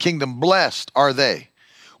into the kingdom, blessed are they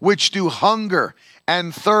which do hunger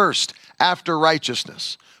and thirst after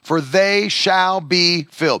righteousness, for they shall be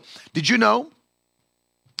filled. Did you know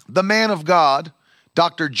the man of God,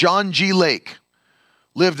 Dr. John G. Lake,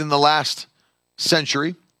 lived in the last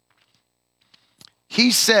century?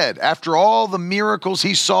 He said, after all the miracles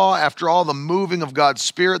he saw, after all the moving of God's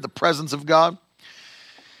Spirit, the presence of God,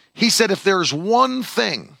 he said, if there's one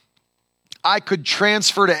thing I could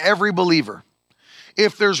transfer to every believer,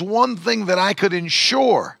 if there's one thing that I could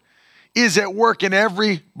ensure is at work in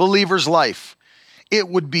every believer's life, it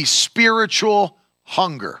would be spiritual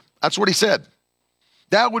hunger. That's what he said.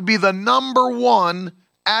 That would be the number one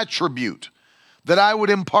attribute that I would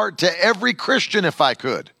impart to every Christian if I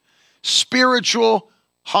could. Spiritual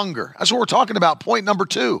hunger. That's what we're talking about. Point number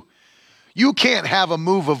 2. You can't have a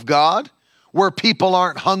move of God where people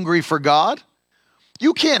aren't hungry for God.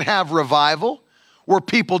 You can't have revival where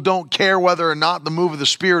people don't care whether or not the move of the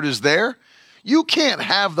Spirit is there. You can't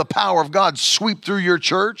have the power of God sweep through your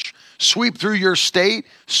church, sweep through your state,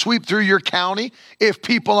 sweep through your county if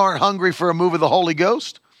people aren't hungry for a move of the Holy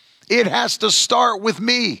Ghost. It has to start with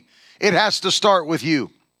me. It has to start with you.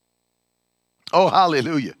 Oh,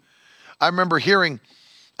 hallelujah. I remember hearing,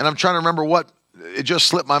 and I'm trying to remember what, it just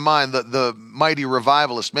slipped my mind, the mighty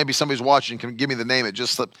revivalist. Maybe somebody's watching can give me the name. It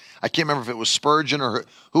just slipped. I can't remember if it was Spurgeon or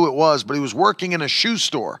who it was, but he was working in a shoe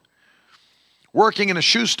store.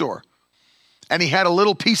 And he had a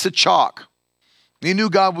little piece of chalk. He knew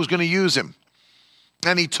God was going to use him.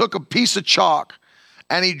 And he took a piece of chalk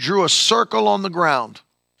and he drew a circle on the ground.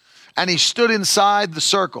 And he stood inside the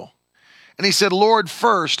circle. And he said, Lord,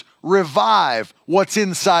 first, revive what's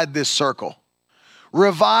inside this circle.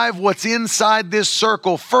 Revive what's inside this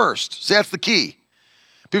circle first. See, that's the key.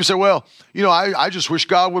 People say, well, I just wish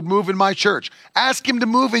God would move in my church. Ask him to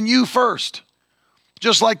move in you first.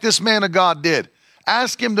 Just like this man of God did.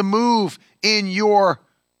 Ask him to move in your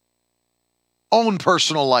own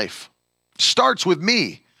personal life. Starts with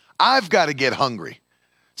me. I've got to get hungry.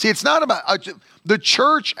 See, it's not about, the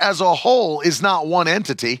church as a whole is not one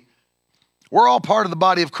entity. We're all part of the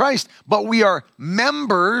body of Christ, but we are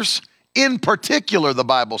members in particular, the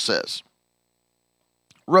Bible says.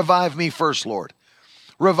 Revive me first, Lord.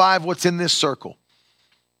 Revive what's in this circle.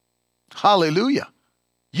 Hallelujah.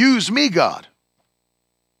 Use me, God.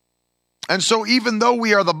 And so even though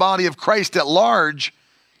we are the body of Christ at large,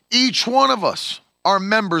 each one of us are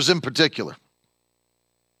members in particular.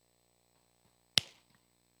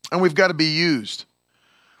 And we've got to be used.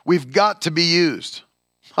 We've got to be used.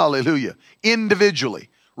 Hallelujah. Individually.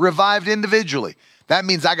 Revived individually. That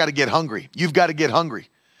means I got to get hungry. You've got to get hungry.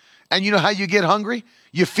 And you know how you get hungry?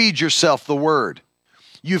 You feed yourself the word.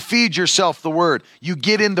 You feed yourself the word. You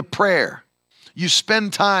get into prayer. You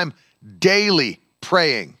spend time daily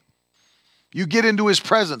praying. You get into his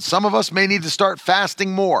presence. Some of us may need to start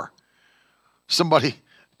fasting more. Somebody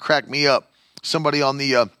cracked me up. Somebody on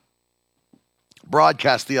the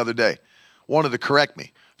broadcast the other day wanted to correct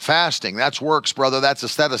me. Fasting, that's works, brother. That's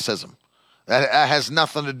asceticism. That has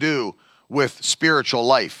nothing to do with spiritual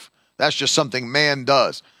life. That's just something man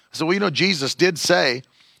does. I said, well, Jesus did say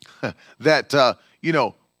that,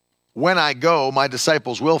 when I go, my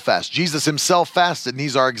disciples will fast. Jesus himself fasted, and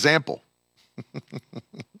he's our example.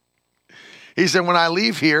 He said, when I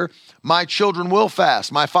leave here, my children will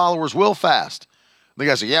fast. My followers will fast. The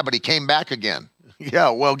guy said, yeah, but he came back again. Yeah,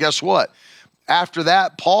 well, guess what? After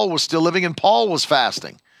that, Paul was still living, and Paul was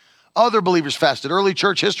fasting. Other believers fasted. Early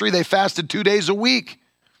church history, they fasted 2 days a week.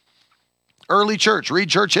 Early church, read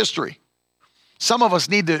church history. Some of us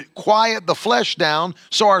need to quiet the flesh down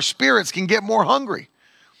so our spirits can get more hungry.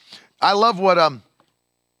 I love what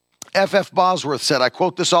F.F. Bosworth said. I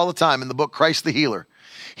quote this all the time in the book, Christ the Healer.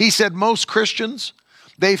 He said, most Christians,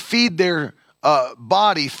 they feed their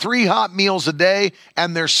body 3 hot meals a day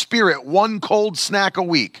and their spirit 1 cold snack a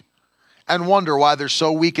week and wonder why they're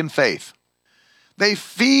so weak in faith. They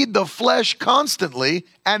feed the flesh constantly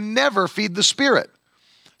and never feed the spirit.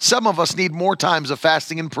 Some of us need more times of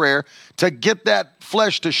fasting and prayer to get that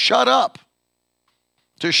flesh to shut up.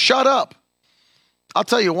 To shut up. I'll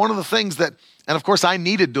tell you, one of the things that, and of course I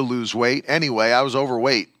needed to lose weight anyway, I was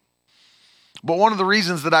overweight. But one of the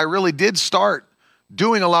reasons that I really did start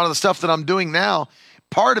doing a lot of the stuff that I'm doing now,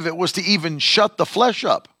 part of it was to even shut the flesh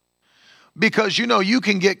up. Because, you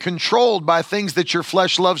can get controlled by things that your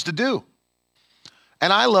flesh loves to do.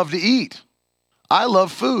 And I love to eat. I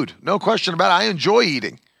love food. No question about it. I enjoy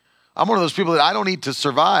eating. I'm one of those people that I don't eat to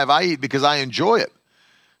survive. I eat because I enjoy it.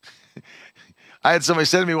 I had somebody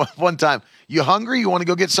say to me one time, you hungry? You want to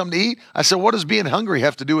go get something to eat? I said, what does being hungry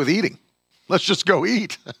have to do with eating? Let's just go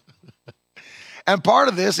eat. And part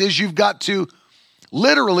of this is you've got to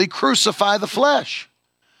literally crucify the flesh.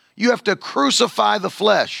 You have to crucify the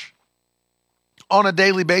flesh on a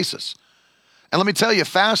daily basis. And let me tell you,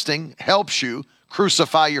 fasting helps you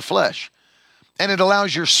crucify your flesh. And it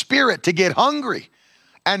allows your spirit to get hungry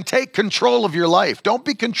and take control of your life. Don't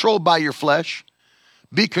be controlled by your flesh.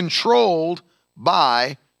 Be controlled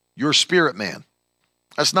by your spirit, man.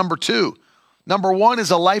 That's number 2. Number 1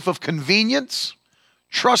 is a life of convenience,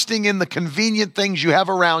 trusting in the convenient things you have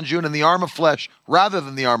around you and in the arm of flesh rather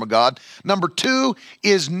than the arm of God. Number 2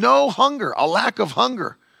 is no hunger. A lack of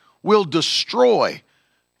hunger will destroy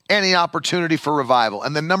any opportunity for revival.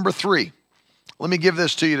 And then number 3, let me give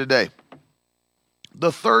this to you today.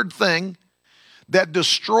 The third thing that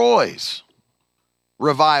destroys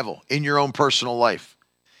revival in your own personal life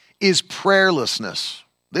is prayerlessness.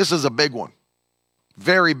 This is a big one.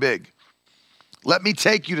 Very big. Let me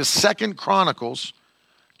take you to 2 Chronicles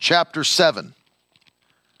chapter 7.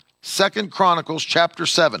 2 Chronicles chapter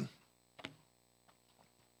 7.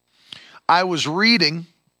 I was reading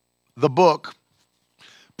the book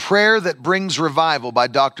Prayer That Brings Revival by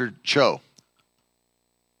Dr. Cho.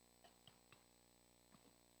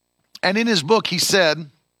 And in his book, he said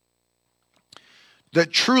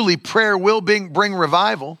that truly prayer will bring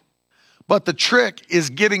revival, but the trick is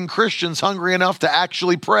getting Christians hungry enough to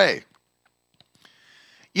actually pray.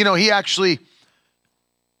 He actually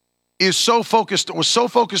was so focused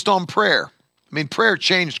on prayer. I mean, prayer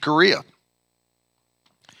changed Korea.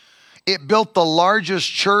 It built the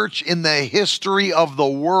largest church in the history of the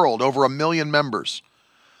world, over 1 million members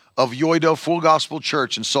of Yoido Full Gospel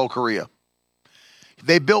Church in Seoul, Korea.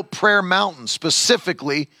 They built prayer mountains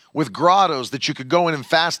specifically with grottos that you could go in and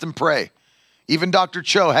fast and pray. Even Dr.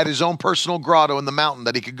 Cho had his own personal grotto in the mountain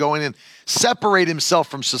that he could go in and separate himself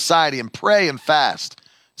from society and pray and fast,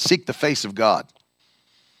 seek the face of God.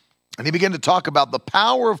 And he began to talk about the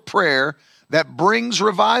power of prayer that brings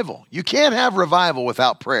revival. You can't have revival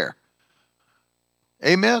without prayer.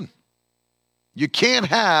 Amen. You can't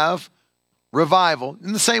have revival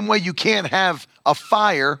in the same way you can't have a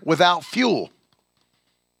fire without fuel.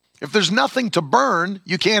 If there's nothing to burn,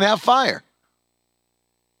 you can't have fire.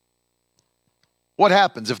 What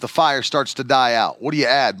happens if the fire starts to die out? What do you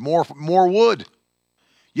add? More wood.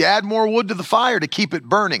 You add more wood to the fire to keep it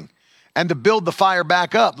burning and to build the fire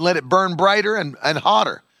back up, let it burn brighter and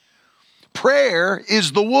hotter. Prayer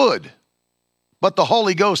is the wood, but the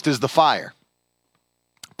Holy Ghost is the fire.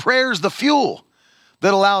 Prayer is the fuel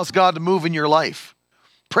that allows God to move in your life.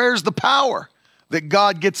 Prayer is the power that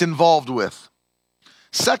God gets involved with.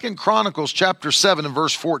 2 Chronicles chapter 7 and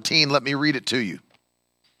verse 14, let me read it to you.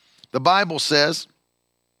 The Bible says,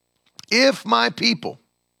 if my people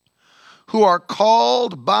who are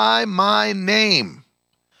called by my name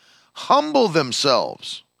humble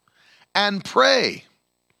themselves and pray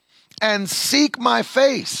and seek my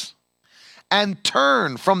face and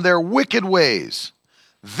turn from their wicked ways,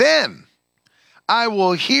 then I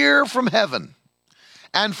will hear from heaven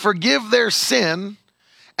and forgive their sin,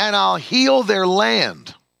 and I'll heal their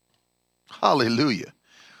land. Hallelujah.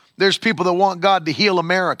 There's people that want God to heal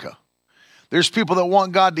America. There's people that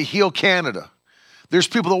want God to heal Canada. There's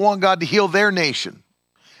people that want God to heal their nation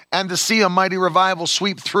and to see a mighty revival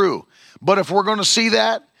sweep through. But if we're going to see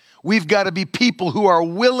that, we've got to be people who are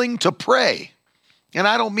willing to pray. And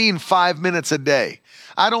I don't mean 5 minutes a day.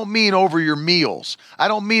 I don't mean over your meals. I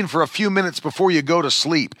don't mean for a few minutes before you go to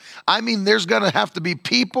sleep. I mean there's going to have to be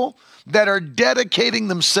people that are dedicating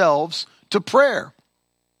themselves to prayer.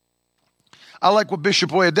 I like what Bishop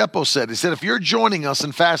Oyedepo said. He said, if you're joining us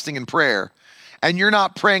in fasting and prayer, and you're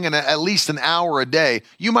not praying in at least an hour a day,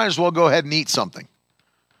 you might as well go ahead and eat something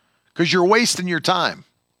because you're wasting your time.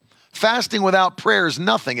 Fasting without prayer is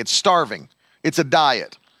nothing. It's starving. It's a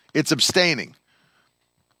diet. It's abstaining.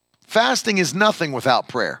 Fasting is nothing without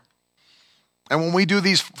prayer. And when we do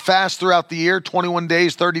these fasts throughout the year, 21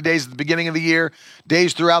 days, 30 days at the beginning of the year,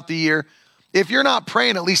 days throughout the year, if you're not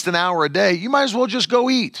praying at least an hour a day, you might as well just go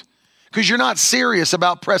eat because you're not serious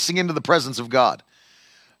about pressing into the presence of God.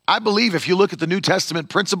 I believe if you look at the New Testament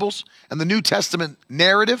principles and the New Testament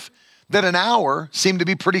narrative, that an hour seemed to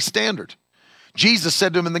be pretty standard. Jesus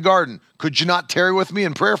said to him in the garden, could you not tarry with me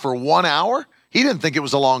in prayer for 1 hour? He didn't think it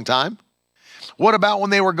was a long time. What about when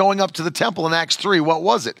they were going up to the temple in Acts 3? What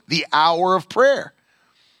was it? The hour of prayer.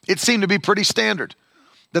 It seemed to be pretty standard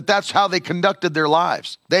that that's how they conducted their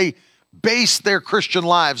lives. They based their Christian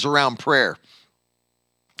lives around prayer.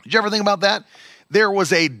 Did you ever think about that? There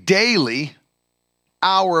was a daily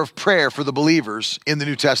hour of prayer for the believers in the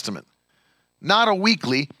New Testament. Not a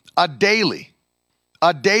weekly, a daily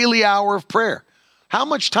hour of prayer. How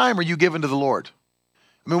much time are you giving to the Lord?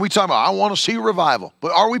 I mean, we talk about, I want to see revival,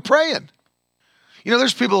 but are we praying? You know,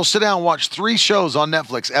 there's people who sit down and watch 3 shows on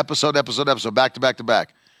Netflix, episode, back to back to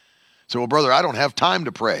back. So, well, brother, I don't have time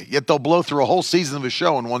to pray. Yet they'll blow through a whole season of a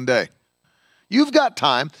show in one day. You've got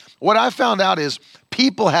time. What I found out is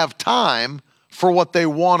people have time for what they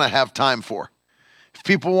want to have time for. If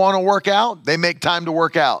people want to work out, they make time to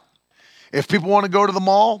work out. If people want to go to the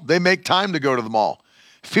mall, they make time to go to the mall.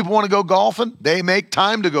 If people want to go golfing, they make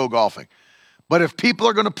time to go golfing. But if people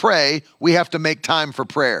are going to pray, we have to make time for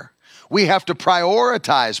prayer. We have to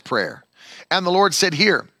prioritize prayer. And the Lord said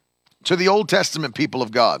here to the Old Testament people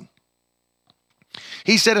of God,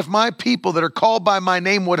 he said, if my people that are called by my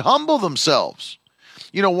name would humble themselves.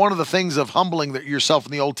 You know, one of the things of humbling yourself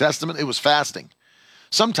in the Old Testament, it was fasting.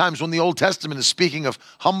 Sometimes when the Old Testament is speaking of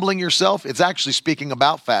humbling yourself, it's actually speaking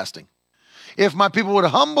about fasting. If my people would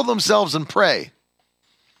humble themselves and pray,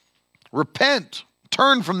 repent,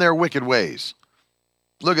 turn from their wicked ways.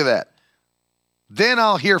 Look at that. Then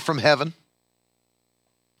I'll hear from heaven.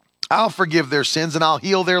 I'll forgive their sins and I'll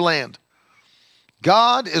heal their land.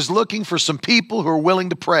 God is looking for some people who are willing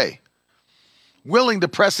to pray, willing to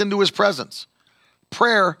press into his presence.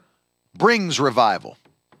 Prayer brings revival.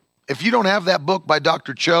 If you don't have that book by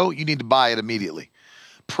Dr. Cho, you need to buy it immediately.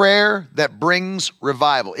 Prayer that brings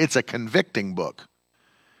revival. It's a convicting book.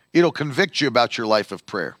 It'll convict you about your life of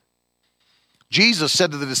prayer. Jesus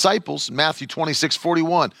said to the disciples in Matthew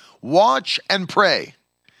 26:41, watch and pray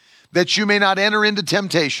that you may not enter into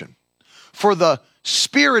temptation. For the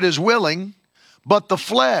spirit is willing, but the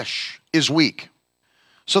flesh is weak.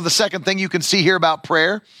 So the second thing you can see here about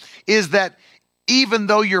prayer is that even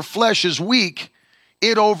though your flesh is weak,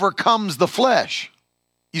 it overcomes the flesh.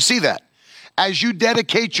 You see that? As you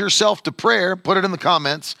dedicate yourself to prayer, put it in the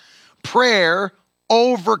comments, prayer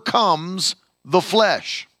overcomes the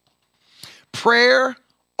flesh.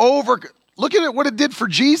 Look at it, what it did for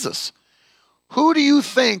Jesus. Who do you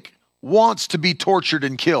think wants to be tortured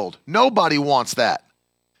and killed? Nobody wants that.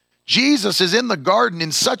 Jesus is in the garden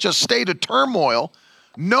in such a state of turmoil,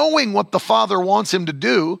 knowing what the Father wants him to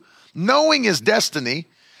do, knowing his destiny,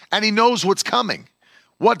 and he knows what's coming.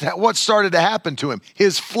 What started to happen to him?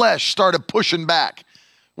 His flesh started pushing back.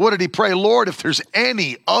 What did he pray? Lord, if there's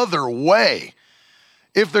any other way,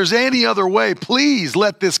 please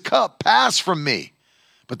let this cup pass from me.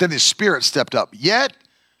 But then his spirit stepped up. Yet,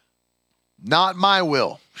 not my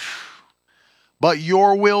will, but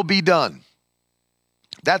your will be done.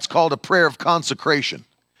 That's called a prayer of consecration,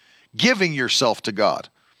 giving yourself to God.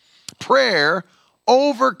 Prayer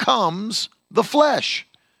overcomes the flesh.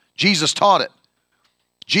 Jesus taught it.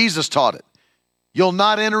 You'll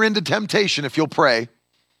not enter into temptation if you'll pray.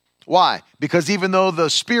 Why? Because even though the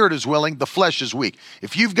spirit is willing, the flesh is weak.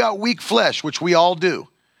 If you've got weak flesh, which we all do,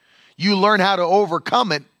 you learn how to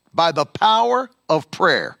overcome it by the power of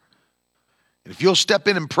prayer. And if you'll step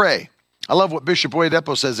in and pray, I love what Bishop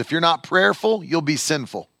Oyedepo says, if you're not prayerful, you'll be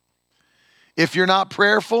sinful. If you're not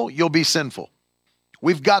prayerful, you'll be sinful.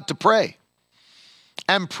 We've got to pray.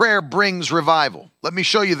 And prayer brings revival. Let me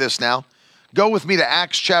show you this now. Go with me to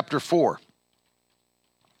Acts chapter 4.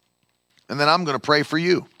 And then I'm going to pray for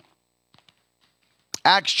you.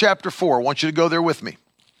 Acts chapter 4. I want you to go there with me.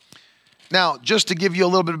 Now, just to give you a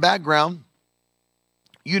little bit of background,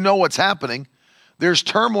 you know what's happening. There's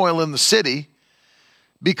turmoil in the city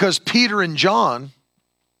because Peter and John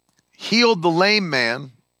healed the lame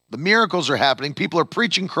man. The miracles are happening. People are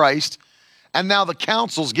preaching Christ. And now the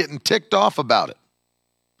council's getting ticked off about it.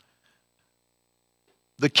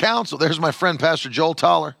 The council, there's my friend, Pastor Joel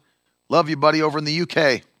Toller. Love you, buddy, over in the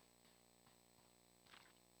UK.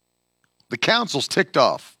 The council's ticked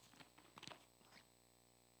off.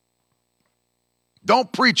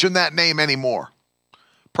 Don't preach in that name anymore.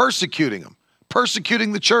 Persecuting them,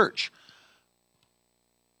 persecuting the church.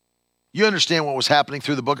 You understand what was happening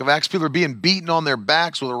through the book of Acts. People are being beaten on their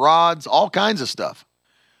backs with rods, all kinds of stuff.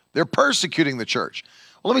 They're persecuting the church.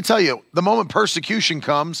 Well, let me tell you, the moment persecution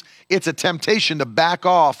comes, it's a temptation to back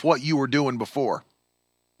off what you were doing before.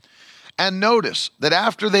 And notice that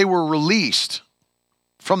after they were released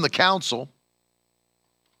from the council,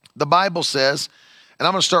 the Bible says, and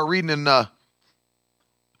I'm going to start reading in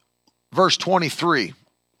verse 23.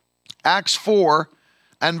 Acts 4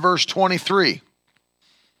 and verse 23.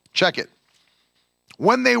 Check it.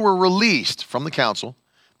 When they were released from the council,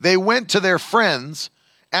 they went to their friends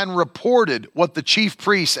and reported what the chief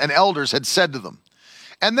priests and elders had said to them.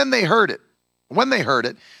 And then they heard it. When they heard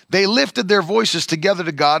it, they lifted their voices together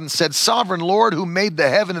to God and said, Sovereign Lord, who made the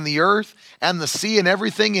heaven and the earth and the sea and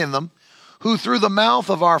everything in them, who through the mouth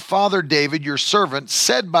of our father David, your servant,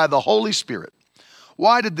 said by the Holy Spirit,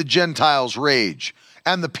 why did the Gentiles rage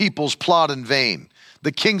and the peoples plot in vain?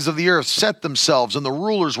 The kings of the earth set themselves, and the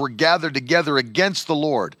rulers were gathered together against the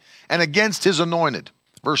Lord and against his anointed.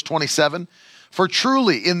 Verse 27, for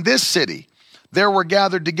truly in this city there were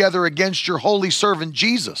gathered together against your holy servant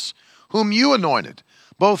Jesus, whom you anointed,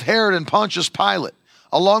 both Herod and Pontius Pilate,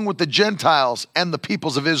 along with the Gentiles and the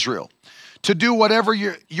peoples of Israel, to do whatever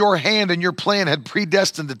your hand and your plan had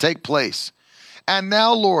predestined to take place. And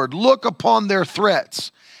now, Lord, look upon their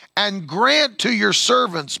threats and grant to your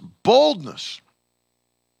servants boldness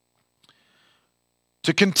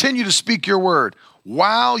to continue to speak your word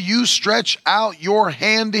while you stretch out your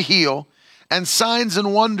hand to heal, and signs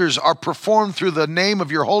and wonders are performed through the name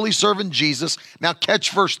of your holy servant Jesus. Now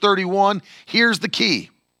catch verse 31. Here's the key.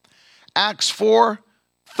 Acts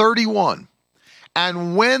 4:31.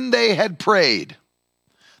 And when they had prayed,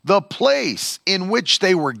 the place in which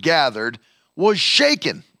they were gathered was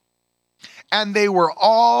shaken, and they were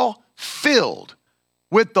all filled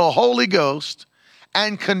with the Holy Ghost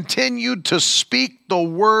and continued to speak the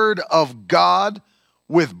word of God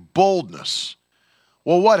with boldness.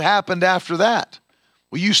 Well, what happened after that?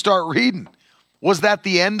 Well, you start reading. Was that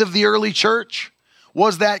the end of the early church?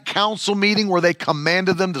 Was that council meeting where they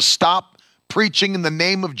commanded them to stop preaching in the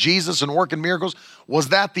name of Jesus and working miracles? Was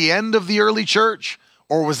that the end of the early church,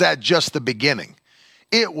 or was that just the beginning?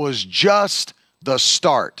 It was just the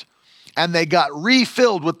start. And they got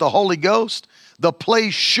refilled with the Holy Ghost. The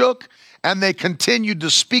place shook, and they continued to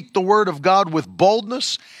speak the word of God with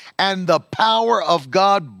boldness, and the power of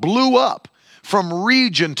God blew up from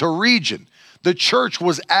region to region. The church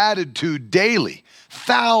was added to daily.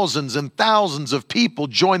 Thousands and thousands of people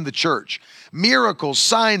joined the church. Miracles,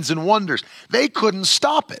 signs, and wonders. They couldn't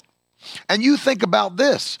stop it. And you think about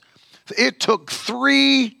this. It took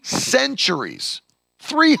 3 centuries,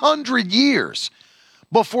 300 years,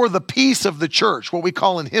 before the peace of the church, what we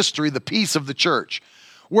call in history the peace of the church,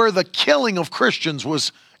 where the killing of Christians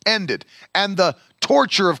was ended, and the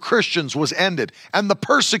torture of Christians was ended, and the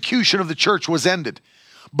persecution of the church was ended.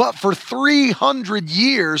 But for 300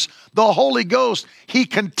 years, the Holy Ghost, he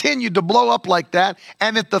continued to blow up like that,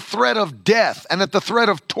 and at the threat of death and at the threat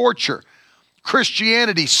of torture,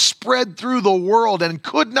 Christianity spread through the world and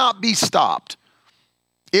could not be stopped.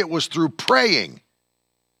 It was through praying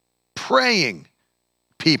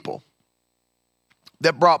people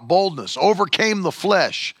that brought boldness, overcame the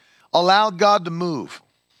flesh, allowed God to move.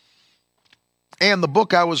 And the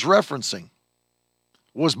book I was referencing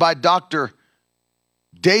was by Dr.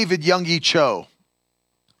 David Yonggi Cho.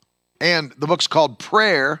 And the book's called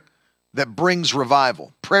Prayer That Brings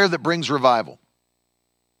Revival. Prayer That Brings Revival.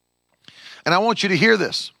 And I want you to hear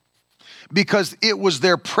this, because it was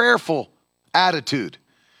their prayerful attitude.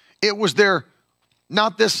 It was their,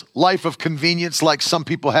 not this life of convenience like some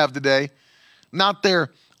people have today, not their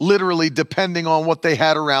literally depending on what they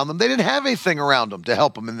had around them. They didn't have anything around them to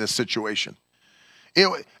help them in this situation.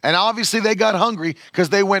 And obviously they got hungry because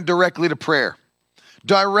they went directly to prayer.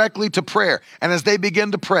 Directly to prayer. And as they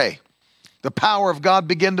began to pray, the power of God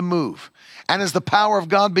began to move. And as the power of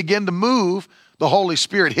God began to move, the Holy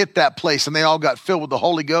Spirit hit that place, and they all got filled with the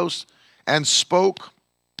Holy Ghost and spoke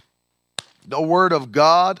the word of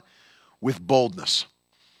God with boldness.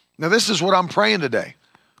 Now, this is what I'm praying today.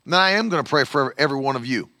 And I am going to pray for every one of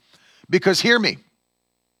you. Because hear me,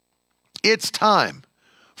 it's time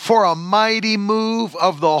for a mighty move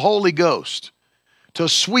of the Holy Ghost to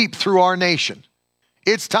sweep through our nation.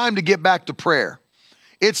 It's time to get back to prayer.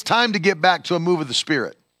 It's time to get back to a move of the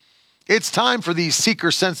Spirit. It's time for these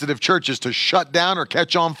seeker-sensitive churches to shut down or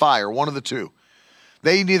catch on fire, one of the two.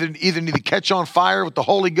 They either need to catch on fire with the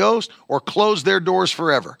Holy Ghost or close their doors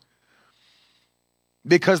forever.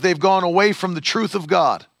 because they've gone away from the truth of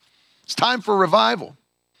God. It's time for revival.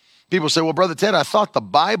 People say, well, Brother Ted, I thought the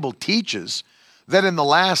Bible teaches that in the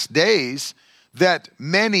last days that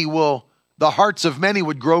the hearts of many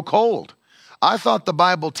would grow cold. I thought the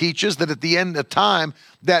Bible teaches that at the end of time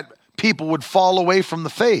that people would fall away from the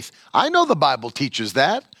faith. I know the Bible teaches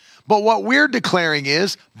that, but what we're declaring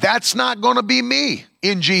is that's not going to be me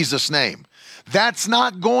in Jesus' name. That's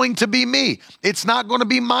not going to be me. It's not going to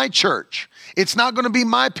be my church. It's not going to be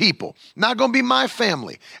my people, not going to be my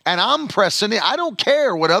family. And I'm pressing it. I don't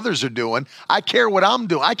care what others are doing. I care what I'm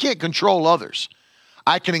doing. I can't control others.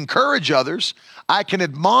 I can encourage others. I can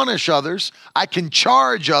admonish others. I can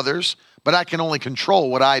charge others, but I can only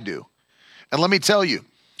control what I do. And let me tell you,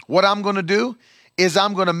 what I'm going to do is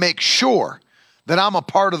I'm going to make sure that I'm a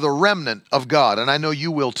part of the remnant of God. And I know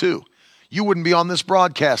you will too. You wouldn't be on this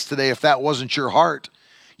broadcast today if that wasn't your heart.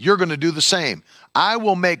 You're going to do the same. I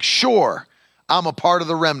will make sure I'm a part of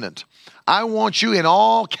the remnant. I want you in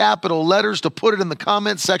all capital letters to put it in the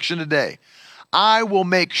comment section today. I will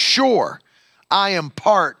make sure I am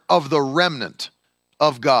part of the remnant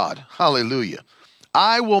of God. Hallelujah.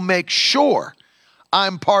 I will make sure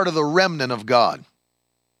I'm part of the remnant of God.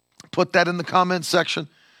 Put that in the comment section.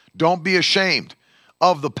 Don't be ashamed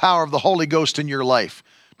of the power of the Holy Ghost in your life.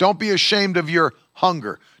 Don't be ashamed of your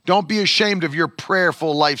hunger. Don't be ashamed of your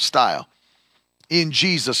prayerful lifestyle. In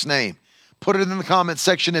Jesus' name. Put it in the comment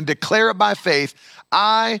section and declare it by faith.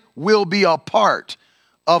 I will be a part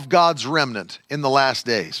of God's remnant in the last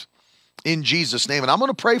days. In Jesus' name. And I'm going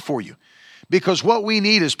to pray for you because what we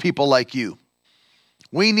need is people like you.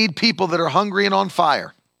 We need people that are hungry and on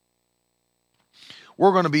fire.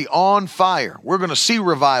 We're going to be on fire. We're going to see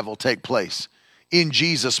revival take place in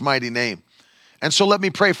Jesus' mighty name. And so let me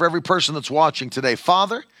pray for every person that's watching today.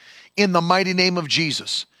 Father, in the mighty name of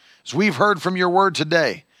Jesus, as we've heard from your word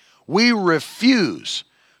today, we refuse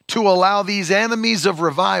to allow these enemies of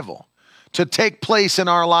revival to take place in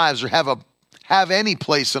our lives or have any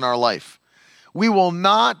place in our life. We will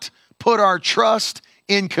not put our trust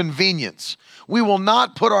in convenience. We will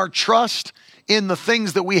not put our trust in the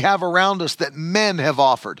things that we have around us that men have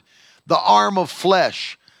offered. The arm of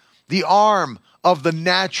flesh, the arm of the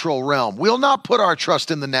natural realm. We'll not put our trust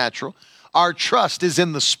in the natural. Our trust is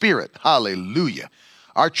in the Spirit. Hallelujah.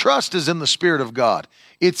 Our trust is in the Spirit of God.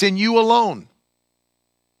 It's in you alone.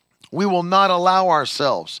 We will not allow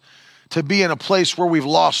ourselves to be in a place where we've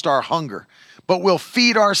lost our hunger, but we'll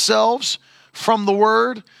feed ourselves from the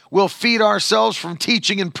word. We'll feed ourselves from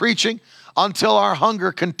teaching and preaching until our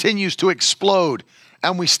hunger continues to explode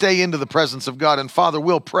and we stay into the presence of God. And Father,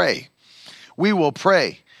 we'll pray. We will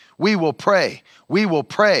pray. We will pray. We will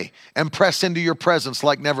pray and press into your presence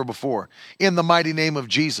like never before. In the mighty name of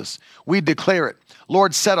Jesus, we declare it.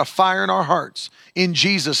 Lord, set a fire in our hearts. In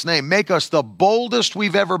Jesus' name, make us the boldest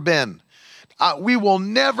we've ever been. We will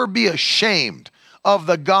never be ashamed of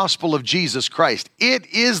the gospel of Jesus Christ. It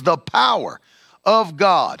is the power of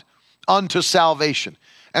God unto salvation.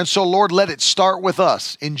 And so, Lord, let it start with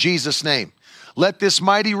us in Jesus' name. Let this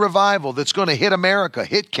mighty revival that's going to hit America,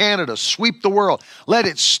 hit Canada, sweep the world, let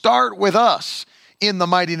it start with us in the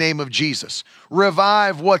mighty name of Jesus.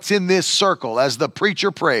 Revive what's in this circle, as the preacher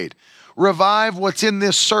prayed. Revive what's in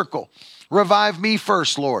this circle. Revive me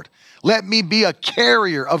first, Lord. Let me be a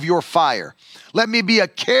carrier of your fire. Let me be a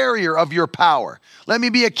carrier of your power. Let me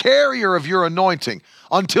be a carrier of your anointing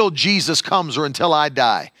until Jesus comes or until I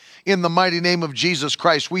die. In the mighty name of Jesus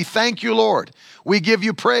Christ, we thank you, Lord. We give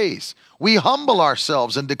you praise. We humble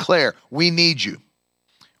ourselves and declare we need you.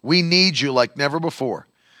 We need you like never before.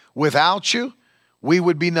 Without you, we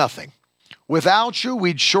would be nothing. Without you,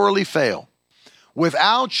 we'd surely fail.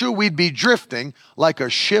 Without you, we'd be drifting like a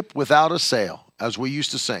ship without a sail, as we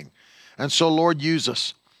used to sing. And so, Lord, use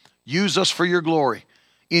us. Use us for your glory.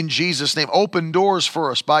 In Jesus' name, open doors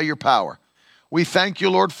for us by your power. We thank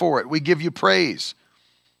you, Lord, for it. We give you praise.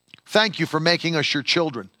 Thank you for making us your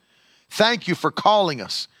children. Thank you for calling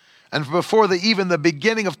us. And before even the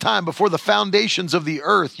beginning of time, before the foundations of the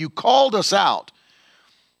earth, you called us out.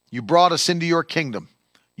 You brought us into your kingdom.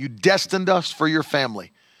 You destined us for your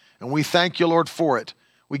family. And we thank you, Lord, for it.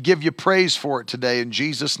 We give you praise for it today in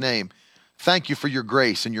Jesus' name. Thank you for your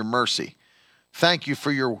grace and your mercy. Thank you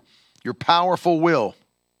for your powerful will.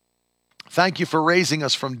 Thank you for raising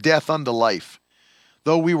us from death unto life.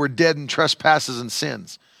 Though we were dead in trespasses and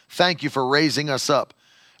sins, thank you for raising us up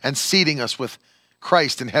and seating us with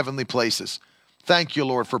Christ in heavenly places. Thank you,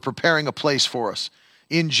 Lord, for preparing a place for us.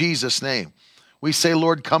 In Jesus' name, we say,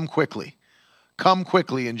 Lord, come quickly. Come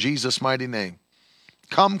quickly in Jesus' mighty name.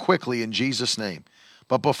 Come quickly in Jesus' name.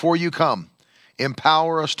 But before you come,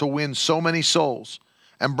 empower us to win so many souls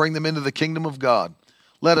and bring them into the kingdom of God.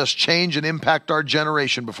 Let us change and impact our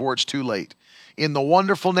generation before it's too late. In the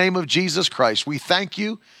wonderful name of Jesus Christ, we thank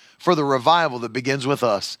you for the revival that begins with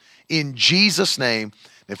us. In Jesus' name,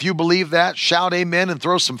 if you believe that, shout amen and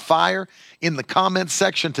throw some fire in the comments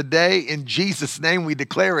section today. In Jesus' name, we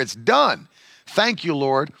declare it's done. Thank you,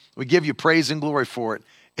 Lord. We give you praise and glory for it.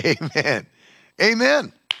 Amen.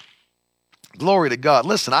 Amen. Glory to God.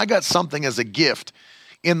 Listen, I got something as a gift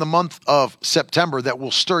in the month of September that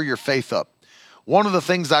will stir your faith up. One of the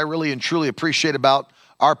things I really and truly appreciate about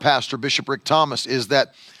our pastor, Bishop Rick Thomas, is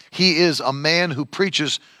that he is a man who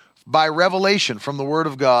preaches by revelation from the Word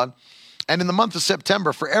of God. And in the month of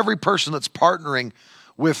September, for every person that's partnering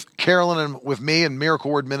with Carolyn and with me and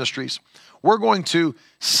Miracle Word Ministries, we're going to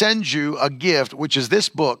send you a gift, which is this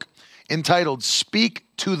book entitled Speak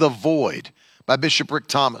to the Void by Bishop Rick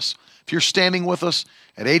Thomas. If you're standing with us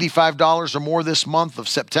at $85 or more this month of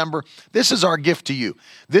September, this is our gift to you.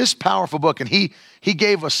 This powerful book, and he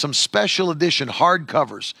gave us some special edition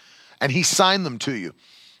hardcovers, and he signed them to you.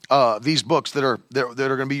 These books that are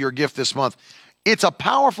going to be your gift this month. It's a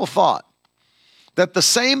powerful thought that the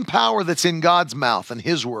same power that's in God's mouth and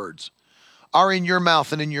his words are in your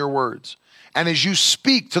mouth and in your words. And as you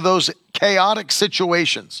speak to those chaotic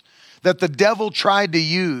situations that the devil tried to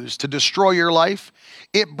use to destroy your life,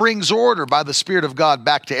 it brings order by the Spirit of God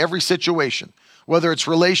back to every situation, whether it's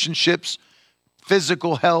relationships,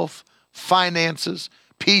 physical health, finances,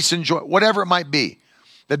 peace and joy, whatever it might be.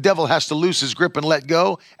 The devil has to loose his grip and let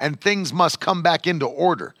go, and things must come back into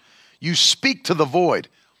order. You speak to the void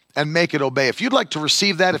and make it obey. If you'd like to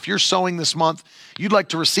receive that, if you're sowing this month, you'd like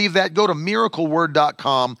to receive that, go to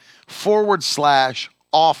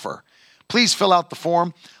miracleword.com/offer. Please fill out the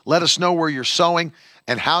form. Let us know where you're sowing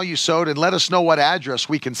and how you sowed, and let us know what address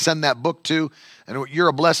we can send that book to, and you're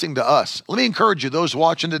a blessing to us. Let me encourage you, those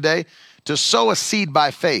watching today, to sow a seed by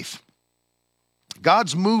faith.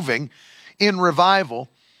 God's moving in revival.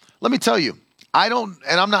 Let me tell you, and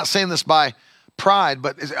I'm not saying this by pride,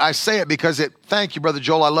 but I say it because thank you, Brother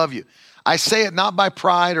Joel, I love you. I say it not by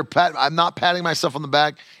pride or I'm not patting myself on the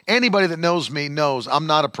back. Anybody that knows me knows I'm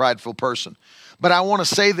not a prideful person. But I want to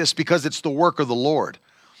say this because it's the work of the Lord.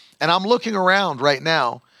 And I'm looking around right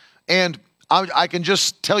now, and I can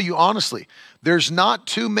just tell you honestly, there's not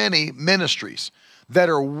too many ministries that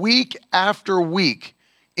are week after week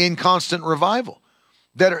in constant revival,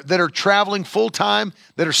 that are traveling full time,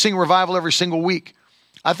 that are seeing revival every single week.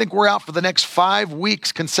 I think we're out for the next 5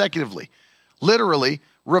 weeks consecutively, literally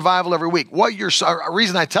revival every week.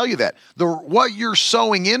 Reason I tell you that, what you're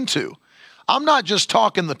sowing into, I'm not just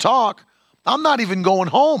talking the talk. I'm not even going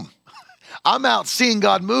home. I'm out seeing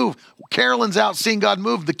God move. Carolyn's out seeing God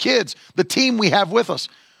move. The kids, the team we have with us,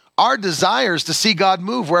 our desire is to see God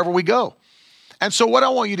move wherever we go. And so what I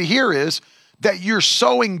want you to hear is that you're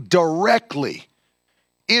sowing directly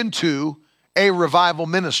into a revival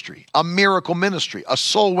ministry, a miracle ministry, a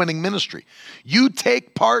soul winning ministry. You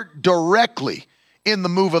take part directly in the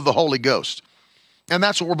move of the Holy Ghost. And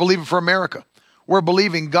that's what we're believing for America. We're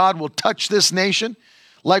believing God will touch this nation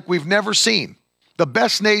like we've never seen. The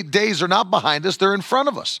best days are not behind us, they're in front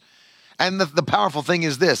of us. And the powerful thing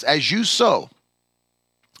is this, as you sow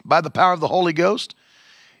by the power of the Holy Ghost,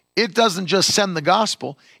 it doesn't just send the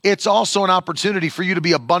gospel, it's also an opportunity for you to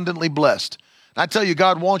be abundantly blessed. And I tell you,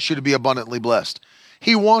 God wants you to be abundantly blessed.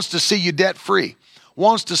 He wants to see you debt-free,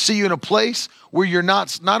 wants to see you in a place where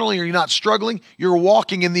not only are you not struggling, you're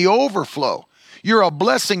walking in the overflow. You're a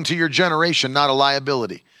blessing to your generation, not a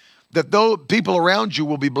liability. That though people around you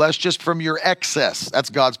will be blessed just from your excess. That's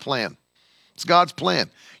God's plan. It's God's plan.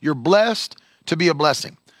 You're blessed to be a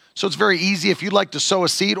blessing. So it's very easy if you'd like to sow a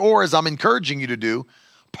seed, or as I'm encouraging you to do,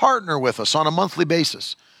 partner with us on a monthly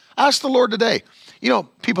basis. Ask the Lord today. You know,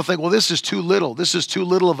 people think, well, this is too little. This is too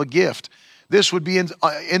little of a gift. This would be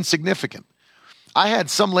insignificant. I had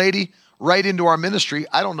some lady write into our ministry.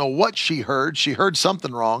 I don't know what she heard. She heard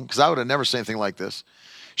something wrong, because I would have never said anything like this.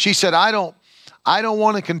 She said, I don't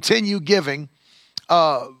want to continue giving.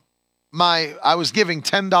 I was giving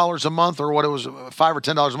 $10 a month, or what it was, $5 or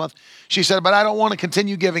 $10 a month. She said, but I don't want to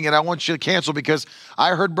continue giving it. I want you to cancel because I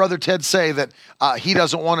heard Brother Ted say that he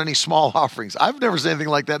doesn't want any small offerings. I've never said anything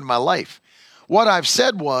like that in my life. What I've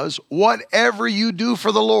said was, whatever you do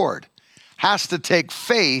for the Lord has to take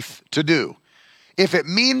faith to do. If it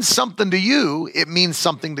means something to you, it means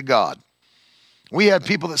something to God. We have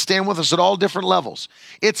people that stand with us at all different levels.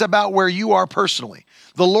 It's about where you are personally.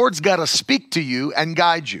 The Lord's got to speak to you and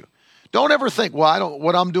guide you. Don't ever think, well,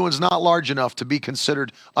 what I'm doing is not large enough to be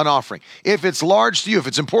considered an offering. If it's large to you, if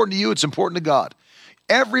it's important to you, it's important to God.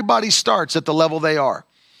 Everybody starts at the level they are.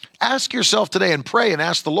 Ask yourself today and pray and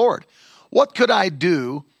ask the Lord, what could I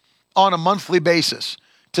do on a monthly basis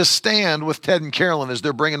to stand with Ted and Carolyn as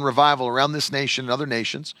they're bringing revival around this nation and other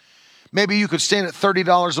nations. Maybe you could stand at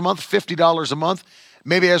 $30 a month, $50 a month.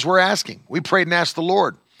 Maybe as we're asking, we prayed and asked the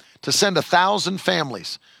Lord to send 1,000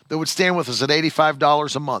 families that would stand with us at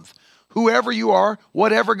 $85 a month. Whoever you are,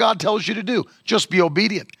 whatever God tells you to do, just be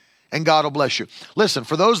obedient and God will bless you. Listen,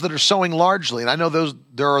 for those that are sowing largely, and I know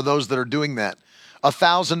there are those that are doing that,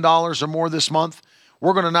 $1,000 or more this month,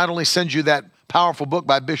 we're going to not only send you that powerful book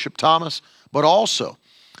by Bishop Thomas, but also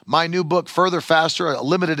my new book, Further Faster, a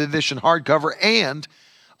limited edition hardcover, and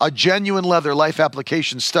a genuine leather life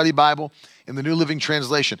application study Bible in the New Living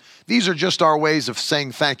Translation. These are just our ways of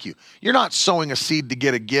saying thank you. You're not sowing a seed to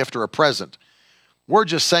get a gift or a present. We're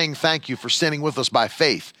just saying thank you for standing with us by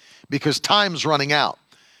faith because time's running out.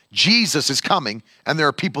 Jesus is coming and there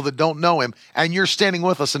are people that don't know him and you're standing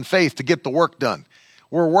with us in faith to get the work done.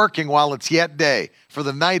 We're working while it's yet day, for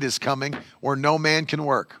the night is coming where no man can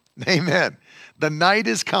work. Amen. The night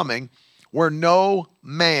is coming where no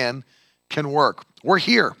man can work. We're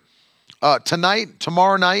here tonight,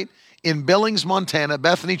 tomorrow night in Billings, Montana,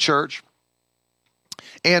 Bethany Church.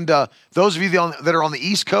 And those of you that are on the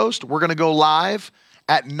East Coast, we're going to go live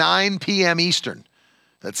at 9 p.m. Eastern.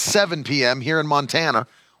 That's 7 p.m. here in Montana.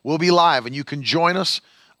 We'll be live, and you can join us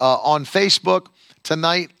on Facebook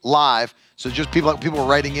tonight live. So just people were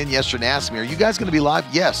writing in yesterday and asking me, are you guys going to be live?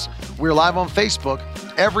 Yes, we're live on Facebook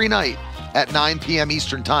every night at 9 p.m.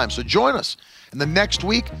 Eastern time. So join us. And the next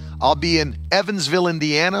week, I'll be in Evansville,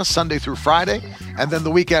 Indiana, Sunday through Friday. And then the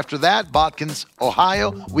week after that, Botkins,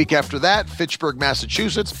 Ohio. Week after that, Fitchburg,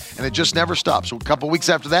 Massachusetts. And it just never stops. So a couple weeks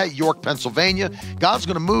after that, York, Pennsylvania. God's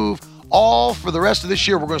going to move all for the rest of this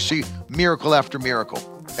year. We're going to see miracle after miracle.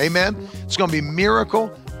 Amen? It's going to be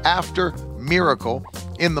miracle after miracle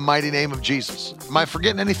in the mighty name of Jesus. Am I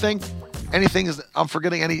forgetting anything? I'm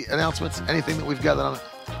forgetting any announcements? Anything that we've got on it?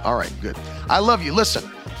 All right, good. I love you. Listen,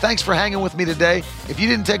 thanks for hanging with me today. If you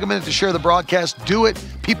didn't take a minute to share the broadcast, do it.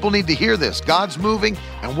 People need to hear this. God's moving,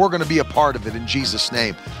 and we're going to be a part of it in Jesus'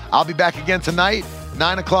 name. I'll be back again tonight,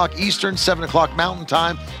 9 o'clock Eastern, 7 o'clock Mountain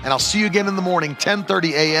Time, and I'll see you again in the morning,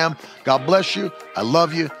 10:30 a.m. God bless you. I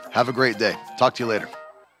love you. Have a great day. Talk to you later.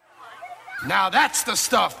 Now that's the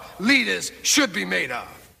stuff leaders should be made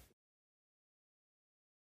of.